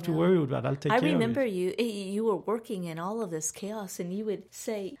 You don't have to worry about that. I'll take I care remember of it. you were working in all of this chaos, and you would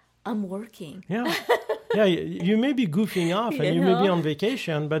say, I'm working. Yeah. Yeah, you may be goofing off and you may be on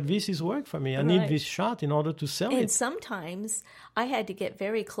vacation, but this is work for me. I need Right. this shot in order to sell And it. sometimes I had to get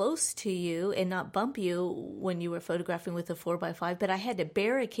very close to you and not bump you when you were photographing with a 4x5, but I had to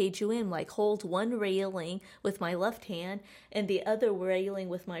barricade you in, like hold one railing with my left hand and the other railing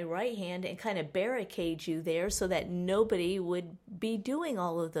with my right hand and kind of barricade you there so that nobody would be doing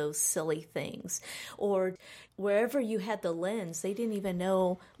all of those silly things. Or wherever you had the lens, they didn't even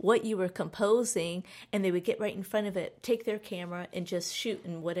know what you were composing, and they would get right in front of it, take their camera, and just shoot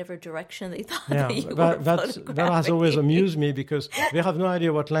in whatever direction they thought Yeah, that you were that has photographing. always amused me because they have no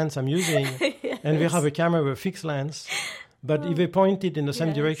idea what lens I'm using, and we have a camera with a fixed lens. But if they point it in the same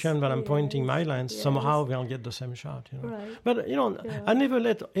Yes, direction that I'm yes, pointing my lens, yes. somehow they'll get the same shot. You know? Right. But I never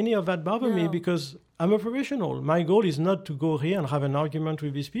let any of that bother me No. because I'm a professional. My goal is not to go here and have an argument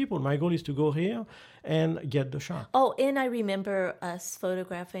with these people. My goal is to go here and get the shot. Oh, and I remember us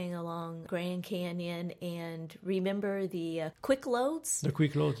photographing along Grand Canyon, and remember the quick loads? The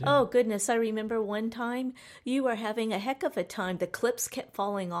quick loads. Yeah. Oh, goodness. I remember one time you were having a heck of a time. The clips kept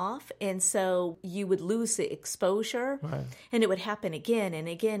falling off, and so you would lose the exposure, Right. and it would happen again and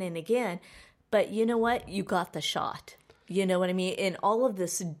again and again. But you know what? You got the shot. You know what I mean? In all of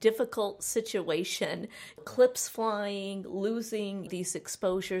this difficult situation, clips flying, losing these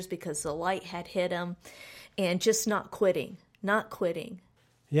exposures because the light had hit them, and just not quitting.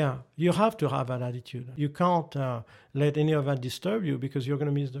 Yeah, you have to have that attitude. You can't let any of that disturb you because you're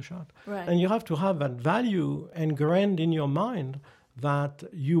going to miss the shot. Right. And you have to have that value ingrained in your mind that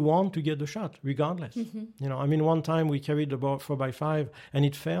you want to get the shot regardless. Mm-hmm. I mean, one time we carried the 4x5 and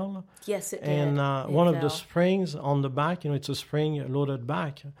it fell. Yes, it did. And It one of the fell. springs on the back, it's a spring-loaded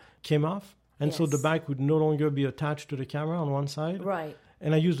back, came off. And so the Yes. back would no longer be attached to the camera on one side. Right.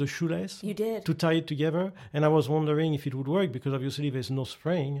 And I used a shoelace You did. to tie it together. And I was wondering if it would work because obviously there's no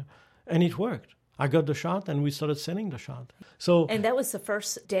spring. And it worked. I got the shot and we started selling the shot. So And that was the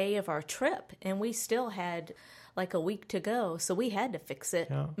first day of our trip, and we still had like a week to go, so we had to fix it,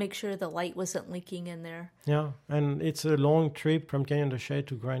 Yeah. make sure the light wasn't leaking in there. yeah, and it's a long trip from Canyon de Chelly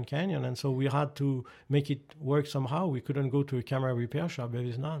to Grand Canyon. And so we had to make it work somehow. We couldn't go to a camera repair shop. There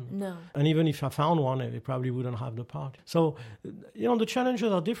is none. No. And even if I found one, they probably wouldn't have the part. So, the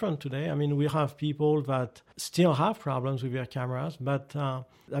challenges are different today. I mean, we have people that still have problems with their cameras, but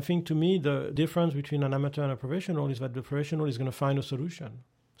I think to me, the difference between an amateur and a professional is that the professional is going to find a solution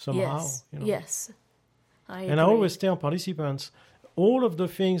somehow. Yes. you know. Yes. I And I agree. always tell participants, all of the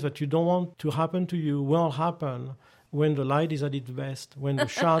things that you don't want to happen to you will happen when the light is at its best, when the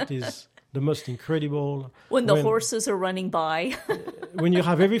shot is the most incredible. when the horses are running by, When you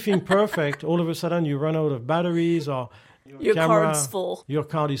have everything perfect, all of a sudden you run out of batteries or your camera, card's full. your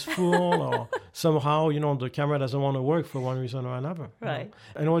card is full or somehow, the camera doesn't want to work for one reason or another. Right.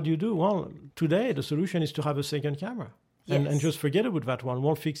 And what do you do? Well, today the solution is to have a second camera. And Yes. just forget about that one.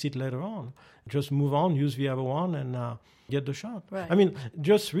 We'll fix it later on. Just move on, use the other one, and get the shot. Right. I mean,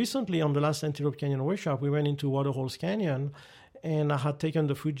 just recently on the last Antelope Canyon workshop, we went into Waterholes Canyon, and I had taken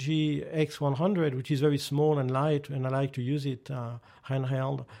the Fuji X100, which is very small and light, and I like to use it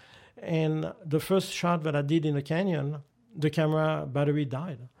handheld. And the first shot that I did in the canyon, the camera battery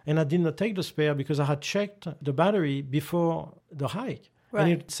died. And I did not take the spare because I had checked the battery before the hike, Right.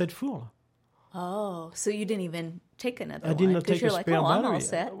 and it said full. Oh, so you didn't even take another I one? did not 'cause take you're a like, spare oh, battery. I'm all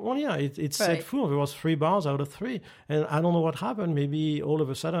set. Well, yeah, it said Right. full. There was 3 bars out of 3. And I don't know what happened. Maybe all of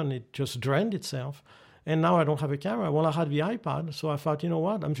a sudden it just drained itself. And now I don't have a camera. Well, I had the iPad. So I thought, you know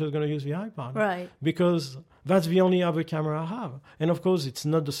what? I'm just going to use the iPad. Right. Because that's the only other camera I have. And of course, it's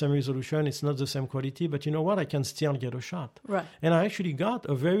not the same resolution. It's not the same quality. But you know what? I can still get a shot. Right. And I actually got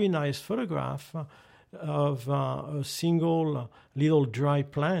a very nice photograph of a single little dry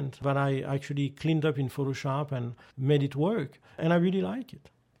plant that I actually cleaned up in Photoshop and made it work. And I really like it.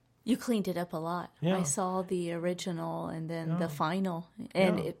 You cleaned it up a lot. Yeah. I saw the original and then the final,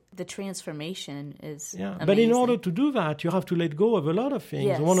 and Yeah. the transformation is Yeah, amazing. but in order to do that, you have to let go of a lot of things.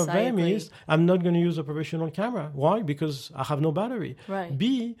 Yes, One of I them agree. is I'm not going to use a professional camera. Why? Because I have no battery. Right.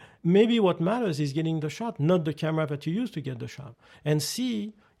 B, maybe what matters is getting the shot, not the camera that you use to get the shot. And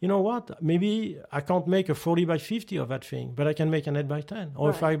C, you know what? Maybe I can't make a 40x50 of that thing, but I can make an 8x10 or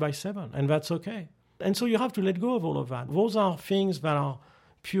Right. a 5x7, and that's okay. And so you have to let go of all of that. Those are things that are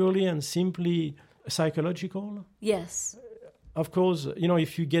purely and simply psychological. Yes. Of course,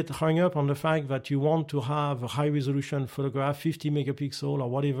 if you get hung up on the fact that you want to have a high-resolution photograph, 50 megapixel or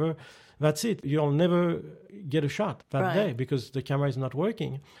whatever, that's it. You'll never get a shot that day because the camera is not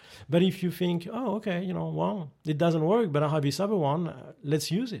working. But if you think, oh, okay, well, it doesn't work, but I have this other one,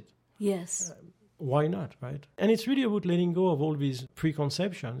 let's use it. Yes. Why not, right? And it's really about letting go of all these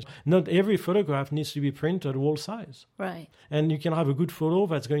preconceptions. Not every photograph needs to be printed whole size. Right. And you can have a good photo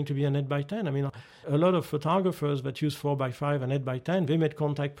that's going to be an 8x10. I mean, a lot of photographers that use 4x5 and 8x10, they made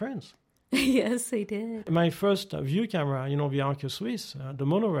contact prints. Yes, they did. My first view camera, the Arca Swiss, the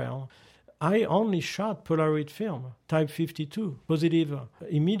monorail, I only shot Polaroid film, type 52, positive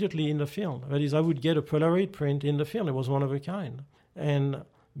immediately in the film. That is, I would get a Polaroid print in the film. It was one of a kind. And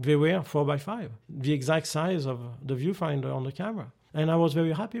they were 4x5, the exact size of the viewfinder on the camera. And I was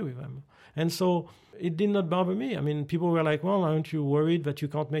very happy with them. And so it did not bother me. I mean, people were like, well, aren't you worried that you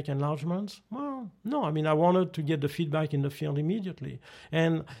can't make enlargements? Well, no. I mean, I wanted to get the feedback in the field immediately.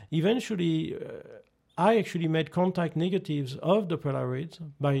 And eventually, I actually made contact negatives of the Polaroids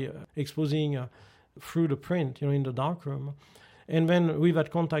by exposing through the print, in the darkroom. And then with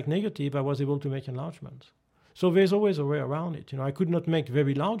that contact negative, I was able to make enlargements. So there's always a way around it. I could not make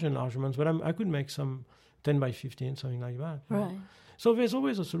very large enlargements, but I could make some 10 by 15, something like that. Right. So there's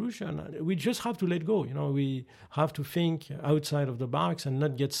always a solution. We just have to let go. We have to think outside of the box and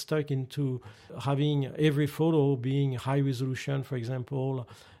not get stuck into having every photo being high resolution, for example.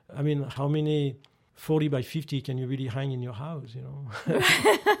 I mean, how many 40 by 50 can you really hang in your house,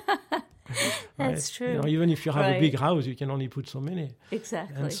 That's right? true. Even if you have a big house, you can only put so many.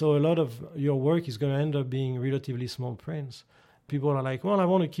 Exactly. And so a lot of your work is going to end up being relatively small prints. People are like, well, I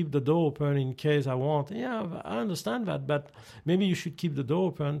want to keep the door open in case I want. Yeah, I understand that, but maybe you should keep the door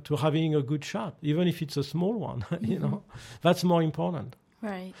open to having a good shot, even if it's a small one, That's more important.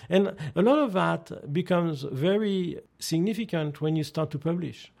 Right. And a lot of that becomes very significant when you start to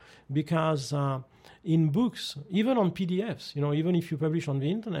publish because in books, even on PDFs, even if you publish on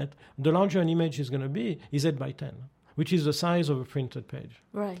the internet, the larger an image is going to be is 8x10, which is the size of a printed page.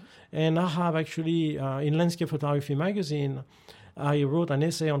 Right. And I have actually, in Landscape Photography magazine, I wrote an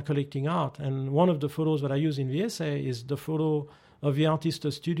essay on collecting art. And one of the photos that I use in the essay is the photo of the artist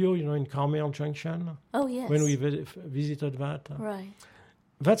studio, in Carmel Junction. Oh, yes. When we visited that. Right.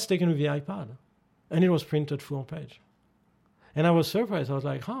 That's taken with the iPad. And it was printed full page. And I was surprised. I was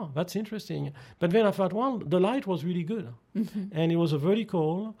like, that's interesting. But then I thought, well, the light was really good. Mm-hmm. And it was a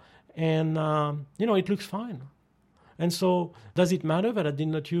vertical. And, it looks fine. And so does it matter that I did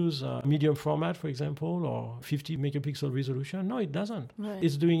not use medium format, for example, or 50 megapixel resolution? No, it doesn't. Right.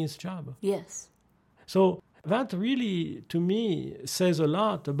 It's doing its job. Yes. So that really, to me, says a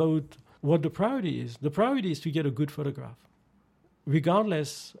lot about what the priority is. The priority is to get a good photograph,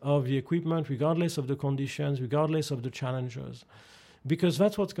 regardless of the equipment, regardless of the conditions, regardless of the challenges, because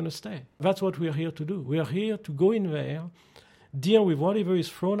that's what's going to stay. That's what we're here to do. We are here to go in there, deal with whatever is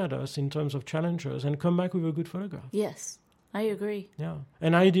thrown at us in terms of challenges, and come back with a good photograph. Yes, I agree. Yeah,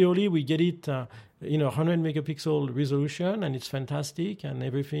 and ideally we get it, 100 megapixel resolution, and it's fantastic, and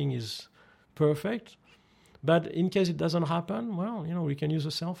everything is perfect. But in case it doesn't happen, well, we can use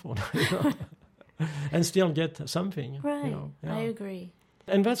a cell phone. And still get something. Right, I agree.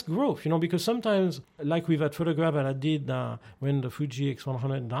 And that's growth, because sometimes, like with that photograph that I did when the Fuji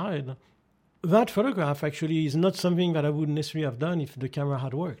X100 died, that photograph actually is not something that I would necessarily have done if the camera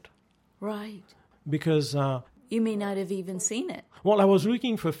had worked. Right. Because... you may not have even seen it. Well, I was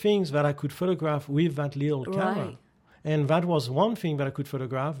looking for things that I could photograph with that little camera. Right. And that was one thing that I could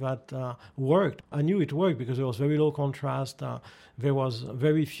photograph that worked. I knew it worked because there was very low contrast. There was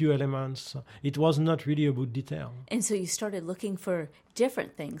very few elements. It was not really about detail. And so you started looking for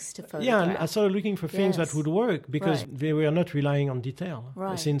different things to photograph. Yeah, and I started looking for things that would work because they were not relying on detail,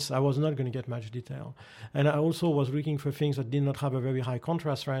 since I was not going to get much detail. And I also was looking for things that did not have a very high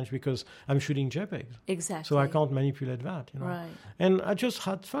contrast range because I'm shooting JPEGs. Exactly. So I can't manipulate that, Right. And I just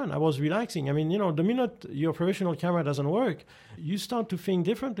had fun. I was relaxing. I mean, the minute your professional camera doesn't work, you start to think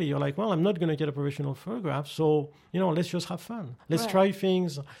differently. You're like, well, I'm not going to get a professional photograph, so, let's just have fun. Let's try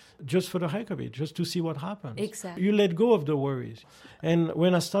things just for the heck of it, just to see what happens. Exactly. You let go of the worries. And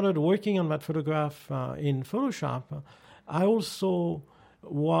when I started working on that photograph in Photoshop, I also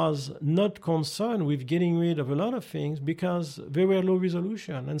was not concerned with getting rid of a lot of things because they were low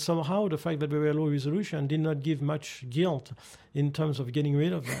resolution. And somehow the fact that they were low resolution did not give much guilt in terms of getting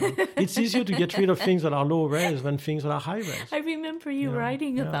rid of them. It's easier to get rid of things that are low res than things that are high res. I remember you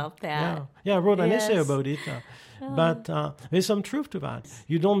writing about that. Yeah, I wrote an essay about it. But there's some truth to that.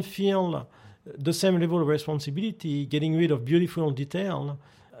 You don't feel the same level of responsibility getting rid of beautiful detail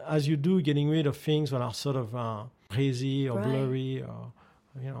as you do getting rid of things that are sort of hazy or Right. blurry or,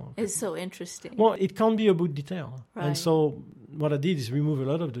 It's so interesting. Well, it can't be about detail. Right. And so what I did is remove a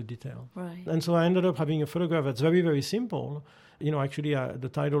lot of the detail. Right. And so I ended up having a photograph that's very, very simple. Actually, the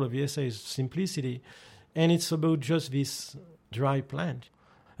title of the essay is Simplicity. And it's about just this dry plant.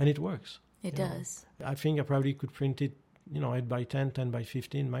 And it works. It does. I think I probably could print it, 8 by 10, 10 by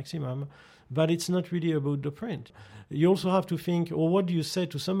 15 maximum. But it's not really about the print. You also have to think, or what do you say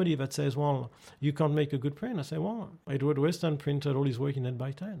to somebody that says, well, you can't make a good print? I say, well, Edward Weston printed all his work in 8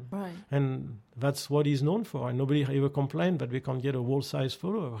 by 10. Right. And that's what he's known for. And nobody ever complained that we can't get a wall-size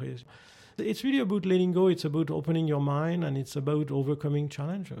photo of his. It's really about letting go. It's about opening your mind, and it's about overcoming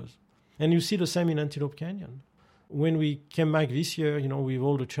challenges. And you see the same in Antelope Canyon. When we came back this year, with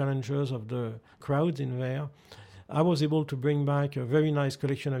all the challenges of the crowds in there, I was able to bring back a very nice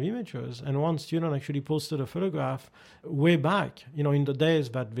collection of images. And one student actually posted a photograph way back, in the days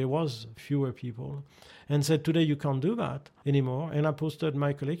that there was fewer people, and said, today you can't do that anymore. And I posted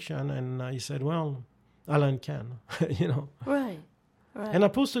my collection, and he said, well, Alan can, Right. And I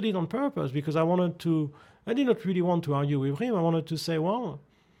posted it on purpose because I did not really want to argue with him. I wanted to say, well,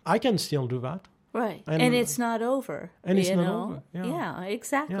 I can still do that. Right. And it's not over. And it's not know? over. Yeah,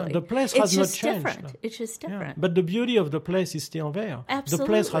 exactly. Yeah, the place has not just changed. different. It's just different. Yeah. But the beauty of the place is still there. Absolutely. The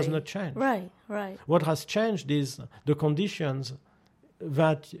place has not changed. Right. What has changed is the conditions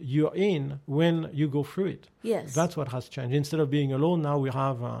that you're in when you go through it. Yes. That's what has changed. Instead of being alone, now we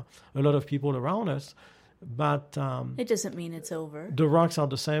have a lot of people around us. But it doesn't mean it's over. the rocks are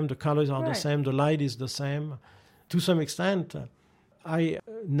the same, the colors are the Right. same, the light is the same. To some extent, I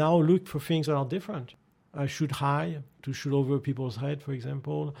now look for things that are different. I shoot high to shoot over people's head, for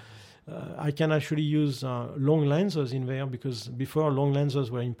example. I can actually use long lenses in there because before long lenses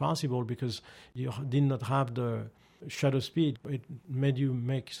were impossible because you did not have the shutter speed. It made you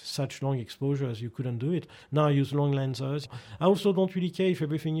make such long exposures, you couldn't do it. Now I use long lenses. I also don't really care if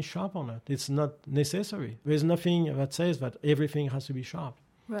everything is sharp or not. It's not necessary. There's nothing that says that everything has to be sharp.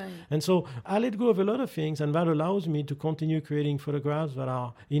 Right. And so I let go of a lot of things, and that allows me to continue creating photographs that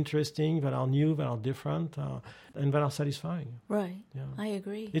are interesting, that are new, that are different, and that are satisfying. Right. Yeah. I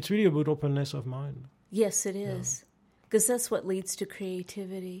agree. It's really about openness of mind. Yes, it is. Because that's what leads to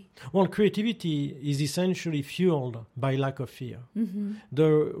creativity. Well, creativity is essentially fueled by lack of fear. Mm-hmm.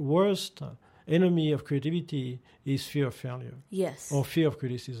 The worst enemy of creativity is fear of failure Yes. or fear of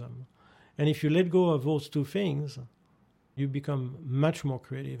criticism. And if you let go of those two things, you become much more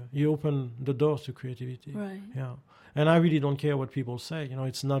creative. You open the doors to creativity. Right. Yeah. And I really don't care what people say.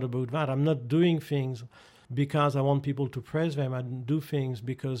 It's not about that. I'm not doing things because I want people to praise them. I do things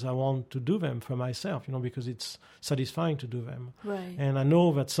because I want to do them for myself, because it's satisfying to do them. Right. And I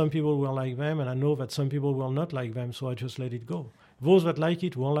know that some people will like them, and I know that some people will not like them, so I just let it go. Those that like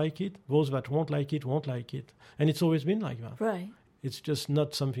it will like it. Those that won't like it won't like it. And it's always been like that. Right. It's just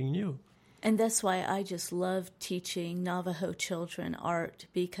not something new. And that's why I just love teaching Navajo children art,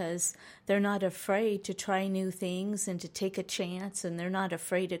 because they're not afraid to try new things and to take a chance, and they're not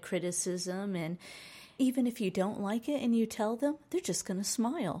afraid of criticism. And even if you don't like it and you tell them, they're just going to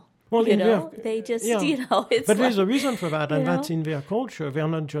smile. Well, They just, yeah. it's But there's a reason for that, and you know? that's in their culture. They're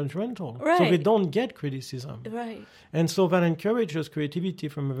not judgmental. Right. So they don't get criticism. Right. And so that encourages creativity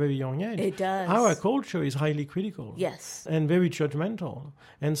from a very young age. It does. Our culture is highly critical. Yes. And very judgmental.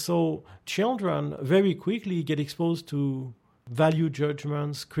 And so children very quickly get exposed to value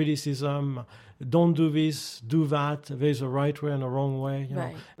judgments, criticism, don't do this, do that, there's a right way and a wrong way.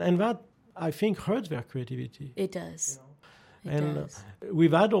 Right. And that, I think, hurts their creativity. It does. It And does.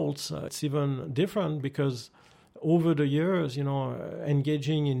 with adults, it's even different because over the years,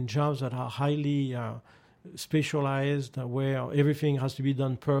 engaging in jobs that are highly specialized, where everything has to be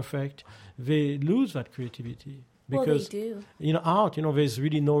done perfect, they lose that creativity. Because Well, they do. in art, there's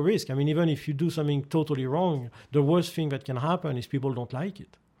really no risk. I mean, even if you do something totally wrong, the worst thing that can happen is people don't like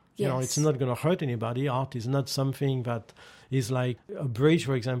it. Yes. It's not going to hurt anybody. Art is not something that is like a bridge,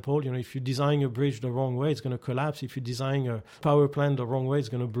 for example. If you design a bridge the wrong way, it's going to collapse. If you design a power plant the wrong way, it's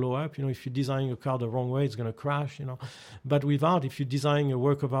going to blow up. If you design a car the wrong way, it's going to crash. But with art, if you design a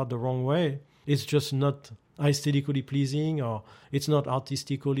work of art the wrong way, it's just not aesthetically pleasing, or it's not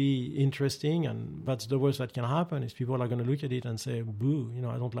artistically interesting, and that's the worst that can happen is people are going to look at it and say, boo,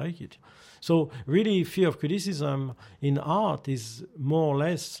 I don't like it. So really, fear of criticism in art is more or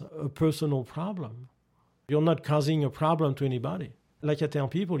less a personal problem. You're not causing a problem to anybody. Like I tell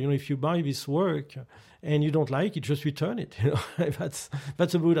people, if you buy this work and you don't like it, just return it.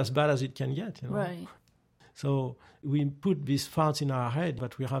 That's about as bad as it can get. Right. So we put these thoughts in our head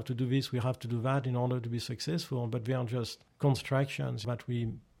that we have to do this, we have to do that in order to be successful, but they are just constructions that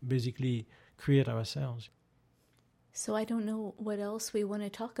we basically create ourselves. So I don't know what else we want to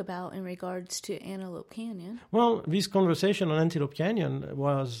talk about in regards to Antelope Canyon. Well, this conversation on Antelope Canyon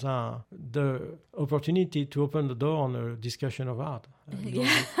was the opportunity to open the door on a discussion of art. Yeah.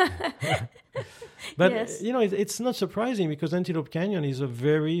 But, Yes. it's not surprising because Antelope Canyon is a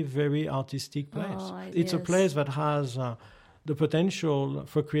very, very artistic place. Oh, it It's a is. place that has the potential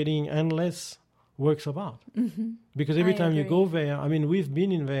for creating endless works of art. Mm-hmm. Because every I time you agree. go there, I mean, we've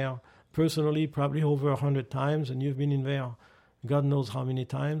been in there personally probably over 100 times, and you've been in there God knows how many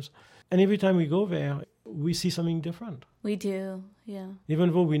times. And every time we go there, we see something different. We do, yeah.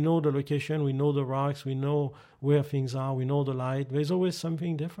 Even though we know the location, we know the rocks, we know where things are, we know the light, there's always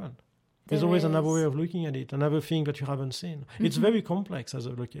something different. There's There always another is. way of looking at it, another thing that you haven't seen. It's very complex as a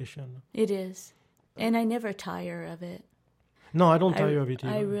location. It is. And I never tire of it. No, I don't tire of it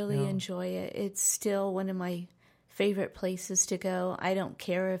either. I really Yeah. enjoy it. It's still one of my favorite places to go. I don't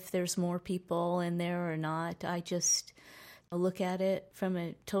care if there's more people in there or not. I just look at it from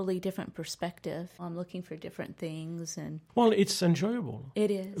a totally different perspective. I'm looking for different things, and Well, it's enjoyable. it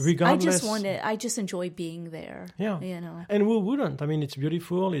is. Regardless- I just enjoy being there. Yeah. You know. And who wouldn't? I mean, it's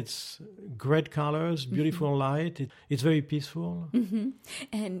beautiful. It's great colors, beautiful light. It's very peaceful.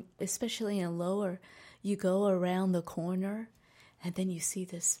 And especially in Lower, you go around the corner and then you see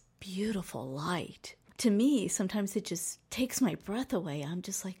this beautiful light. To me, sometimes it just takes my breath away. I'm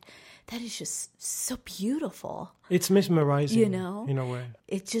just like, that is just so beautiful. It's mesmerizing, You know? in a way.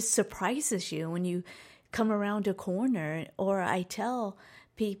 It just surprises you when you come around a corner. Or I tell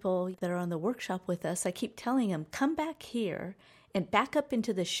people that are on the workshop with us, I keep telling them, come back here and back up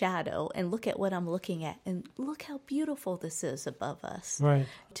into the shadow and look at what I'm looking at. And look how beautiful this is above us. Right.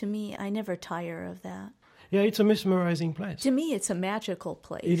 To me, I never tire of that. Yeah, it's a mesmerizing place. To me, it's a magical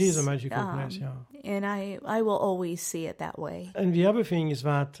place. It is a magical place, yeah. And I will always see it that way. And the other thing is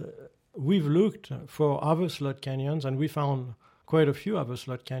that we've looked for other slot canyons, and we found quite a few other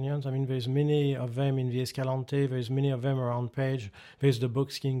slot canyons. I mean, there's many of them in the Escalante. There's many of them around Page. There's the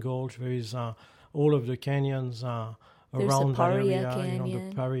Buckskin Gulch. There is all of the canyons There's around the that Paria area. Canyon.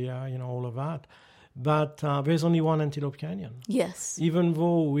 The Paria, all of that. But there's only one Antelope Canyon. Yes. Even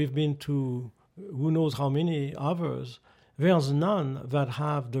though we've been to who knows how many others, there's none that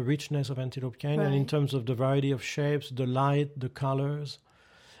have the richness of Antelope Canyon in Right. terms of the variety of shapes, the light, the colors.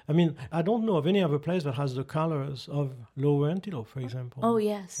 I mean, I don't know of any other place that has the colors of Lower Antelope, for example. Oh,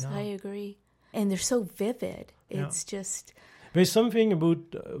 yes, Yeah. I agree. And they're so vivid. Yeah. It's just, There's something about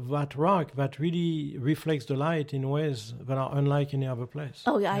that rock that really reflects the light in ways that are unlike any other place.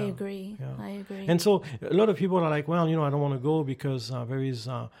 oh, I Yeah. agree. Yeah. I agree. And so a lot of people are like, well, I don't want to go because there is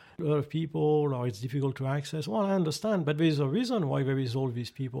a lot of people or it's difficult to access. Well, I understand, but there is a reason why there is all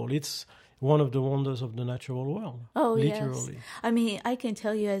these people. It's one of the wonders of the natural world. Oh, literally. yes. I mean, I can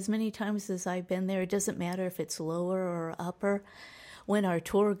tell you as many times as I've been there, it doesn't matter if it's lower or upper. When our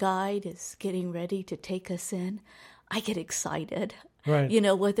tour guide is getting ready to take us in, I get excited. Right.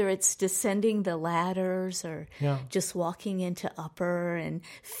 Whether it's descending the ladders or Yeah. just walking into upper and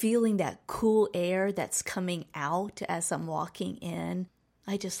feeling that cool air that's coming out as I'm walking in.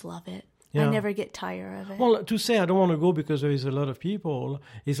 I just love it. Yeah. I never get tired of it. Well, to say I don't want to go because there is a lot of people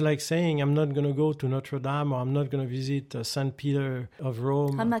is like saying I'm not going to go to Notre Dame or I'm not going to visit St. Peter of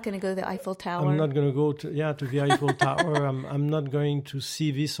Rome. I'm not going to go to the Eiffel Tower. I'm not going to go to the Eiffel Tower. I'm not going to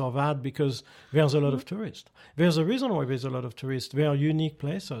see this or that because there's a lot of tourists. There's a reason why there's a lot of tourists. They are unique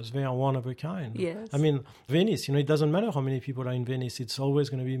places. They are one of a kind. Yes. I mean, Venice, it doesn't matter how many people are in Venice. It's always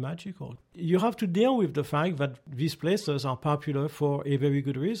going to be magical. You have to deal with the fact that these places are popular for a very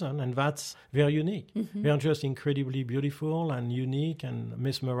good reason, and that's they're unique. They are just incredibly beautiful and unique and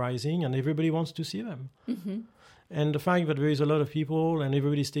mesmerizing, and everybody wants to see them. And the fact that there is a lot of people and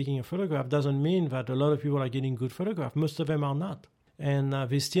everybody's taking a photograph doesn't mean that a lot of people are getting good photographs. Most of them are not. And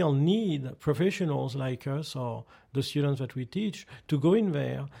they still need professionals like us or the students that we teach to go in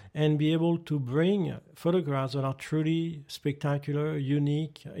there and be able to bring photographs that are truly spectacular,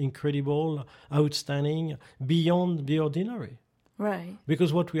 unique, incredible, outstanding, beyond the ordinary. Right.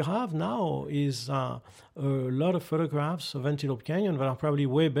 Because what we have now is a lot of photographs of Antelope Canyon that are probably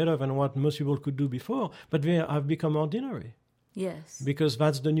way better than what most people could do before, but they have become ordinary. Yes. Because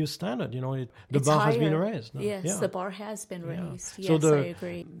that's the new standard, the It's bar has been higher. raised. No? Yes, Yeah. the bar has been Yeah. raised. So Yes, the- I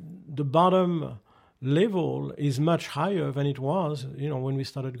agree. The bottom level is much higher than it was, when we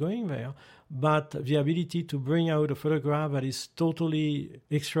started going there. But the ability to bring out a photograph that is totally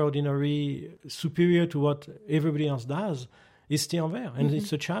extraordinary, superior to what everybody else does, is still there. And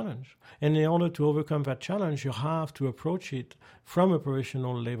it's a challenge. And in order to overcome that challenge, you have to approach it from a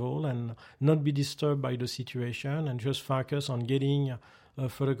professional level and not be disturbed by the situation and just focus on getting a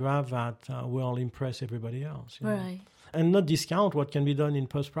photograph that will impress everybody else. You know? Right. And not discount what can be done in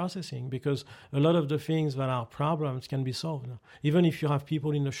post-processing, because a lot of the things that are problems can be solved. Even if you have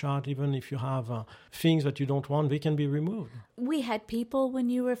people in the shot, even if you have things that you don't want, they can be removed. We had people when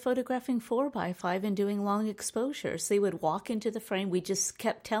you were photographing 4x5 and doing long exposures. They would walk into the frame. We just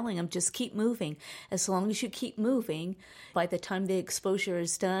kept telling them, just keep moving. As long as you keep moving, by the time the exposure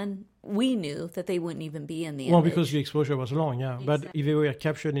is done, we knew that they wouldn't even be in the image. Well, because the exposure was long, yeah. Exactly. But if they were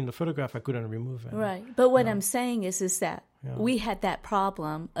captured in the photograph, I couldn't remove them. Right. But what I'm saying is that Yeah. we had that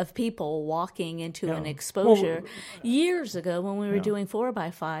problem of people walking into an exposure years ago when we were doing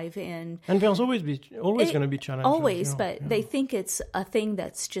 4x5, and there's always going to be challenges. Always, but they think it's a thing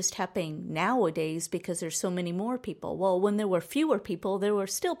that's just happening nowadays because there's so many more people. Well, when there were fewer people, there were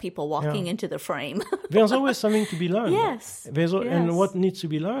still people walking into the frame. There's always something to be learned. Yes. And what needs to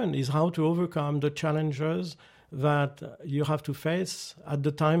be learned is how to overcome the challenges that you have to face at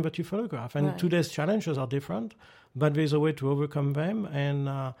the time that you photograph. And today's challenges are different, but there's a way to overcome them, and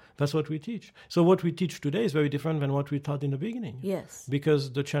that's what we teach. So what we teach today is very different than what we taught in the beginning. Yes.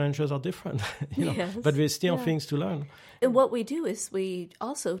 Because the challenges are different, but there's still things to learn. And what we do is we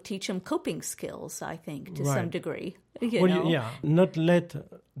also teach them coping skills, I think, to some degree. You know? Not let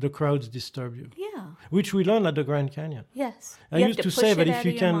the crowds disturb you. Yeah. Which we learned at the Grand Canyon. Yes. I used to say that if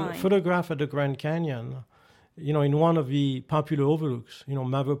you can photograph at the Grand Canyon, in one of the popular overlooks,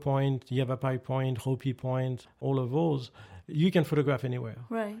 Mather Point, Yavapai Point, Hopi Point, all of those, you can photograph anywhere.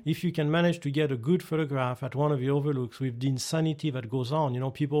 Right. If you can manage to get a good photograph at one of the overlooks with the insanity that goes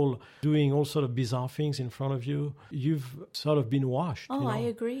on, people doing all sort of bizarre things in front of you, you've sort of been washed. Oh, I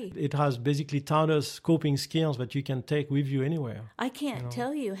agree. It has basically taught us coping skills that you can take with you anywhere. I can't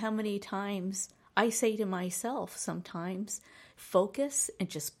tell you how many times I say to myself sometimes, focus and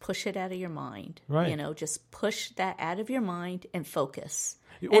just push it out of your mind. Right. Just push that out of your mind and focus.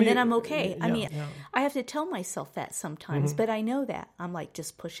 And then I'm okay. I have to tell myself that sometimes, but I know that. I'm like,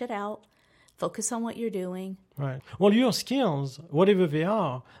 just push it out, focus on what you're doing. Right. Well, your skills, whatever they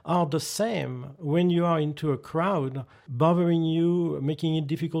are the same when you are into a crowd bothering you, making it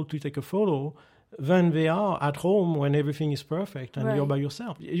difficult to take a photo, than they are at home when everything is perfect and you're by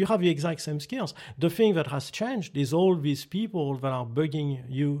yourself. You have the exact same skills. The thing that has changed is all these people that are bugging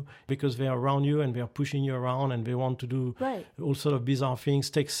you because they are around you and they are pushing you around and they want to do all sort of bizarre things,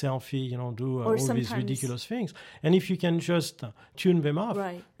 take selfie, do all these ridiculous things. And if you can just tune them off,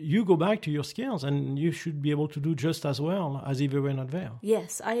 you go back to your skills and you should be able to do just as well as if they were not there.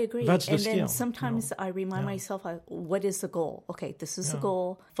 Yes, I agree. That's the skill. And then sometimes I remind myself, what is the goal? Okay, this is the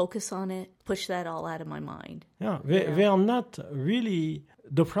goal. Focus on it. Push that all out of my mind. They are not really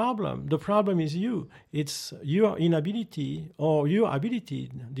the problem. The problem is you. It's your inability or your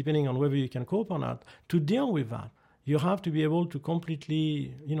ability, depending on whether you can cope or not, to deal with that. You have to be able to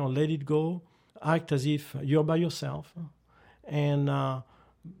completely, let it go, act as if you're by yourself, and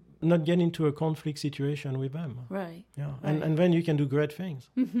not get into a conflict situation with them. Right. Yeah. And then you can do great things.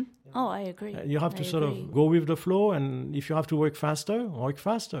 Mm-hmm. Oh, I agree. You have to sort of go with the flow, and if you have to work faster, work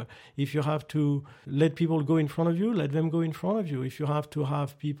faster. If you have to let people go in front of you, let them go in front of you. If you have to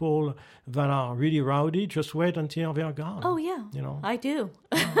have people that are really rowdy, just wait until they are gone. Oh, yeah. I do.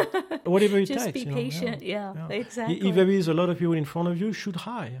 Whatever it just takes. Just be patient. Yeah, exactly. If there is a lot of people in front of you, shoot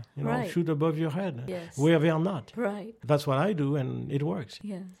high. Shoot above your head where they are not. Right. That's what I do, and it works.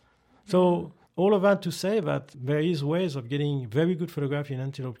 Yes. So all of that to say that there is ways of getting very good photography in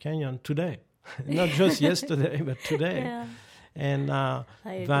Antelope Canyon today, not just yesterday, but today. Yeah. And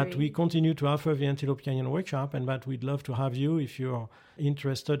that we continue to offer the Antelope Canyon workshop, and that we'd love to have you if you're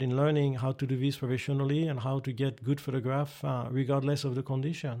interested in learning how to do this professionally and how to get good photograph regardless of the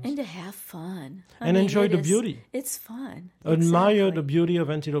conditions. And to have fun. And enjoy the beauty. It's fun. Admire the beauty of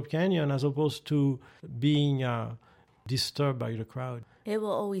Antelope Canyon as opposed to being disturbed by the crowd. It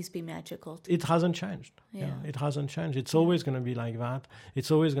will always be magical. It hasn't changed. Yeah, it hasn't changed. It's always going to be like that. It's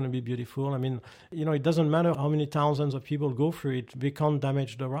always going to be beautiful. I mean, it doesn't matter how many thousands of people go through it. They can't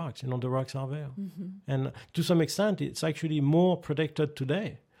damage the rocks. The rocks are there. Mm-hmm. And to some extent, it's actually more protected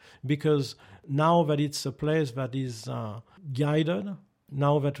today because now that it's a place that is guided,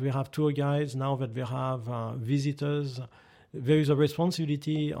 now that we have tour guides, now that we have visitors, there is a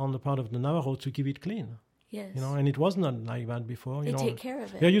responsibility on the part of the Navajo to keep it clean. Yes. And it was not like that before. They take care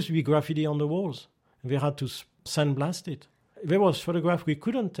of it. There used to be graffiti on the walls. They had to sandblast it. There was photograph we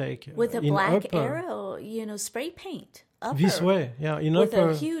couldn't take with a black arrow, spray paint upper. This way, yeah, in with upper,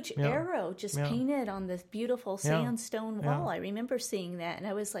 a huge yeah, arrow just yeah. painted on this beautiful sandstone wall. I remember seeing that, and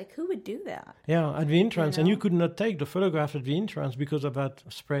I was like, who would do that? Yeah, at the entrance, You and you know? could not take the photograph at the entrance because of that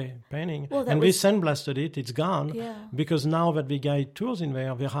spray painting. Well, that and they was- sandblasted it; it's gone. Yeah. Because now that the guide tours in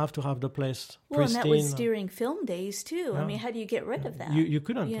there, they have to have the place Well, and pristine. that was during film days, too. I mean, how do you get rid of that? You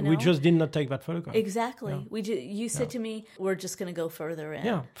couldn't. You We know? just did not take that photograph. Exactly. You said to me, we're just going to go further in.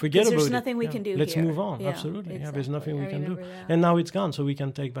 Yeah, forget 'Cause about it. there's nothing we Yeah. can do Let's here. move on. Yeah, Absolutely. Yeah, there's exactly. nothing we I can do. remember that. And now it's gone, so we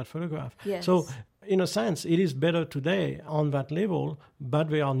can take that photograph. Yes. So, in a sense, it is better today on that level, but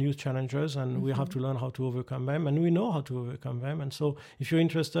there are new challenges, and we have to learn how to overcome them, and we know how to overcome them. And so, if you're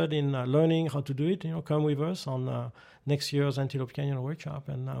interested in learning how to do it, come with us on next year's Antelope Canyon workshop,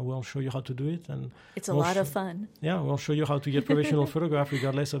 and we'll show you how to do it. And It's a we'll lot of fun. Yeah, we'll show you how to get professional photograph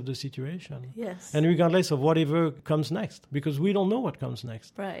regardless of the situation. Yes. And regardless of whatever comes next, because we don't know what comes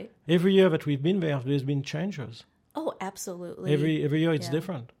next. Right. Every year that we've been there's been changes. Oh, absolutely. Every year it's Yeah.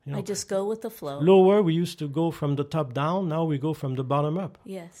 different. I just go with the flow. Lower, we used to go from the top down. Now we go from the bottom up.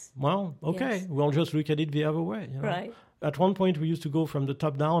 Yes. Well, okay, Yes. we'll just look at it the other way. Right. At one point, we used to go from the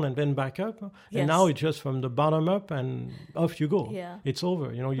top down and then back up, Yes. and now it's just from the bottom up and off you go. Yeah. It's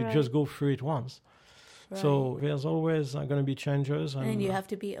over. You Right. just go through it once. Right. So there's always going to be changes, And you have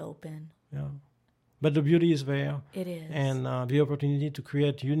to be open. yeah. But the beauty is there. It is. And the opportunity to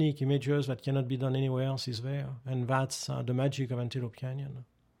create unique images that cannot be done anywhere else is there. And that's the magic of Antelope Canyon.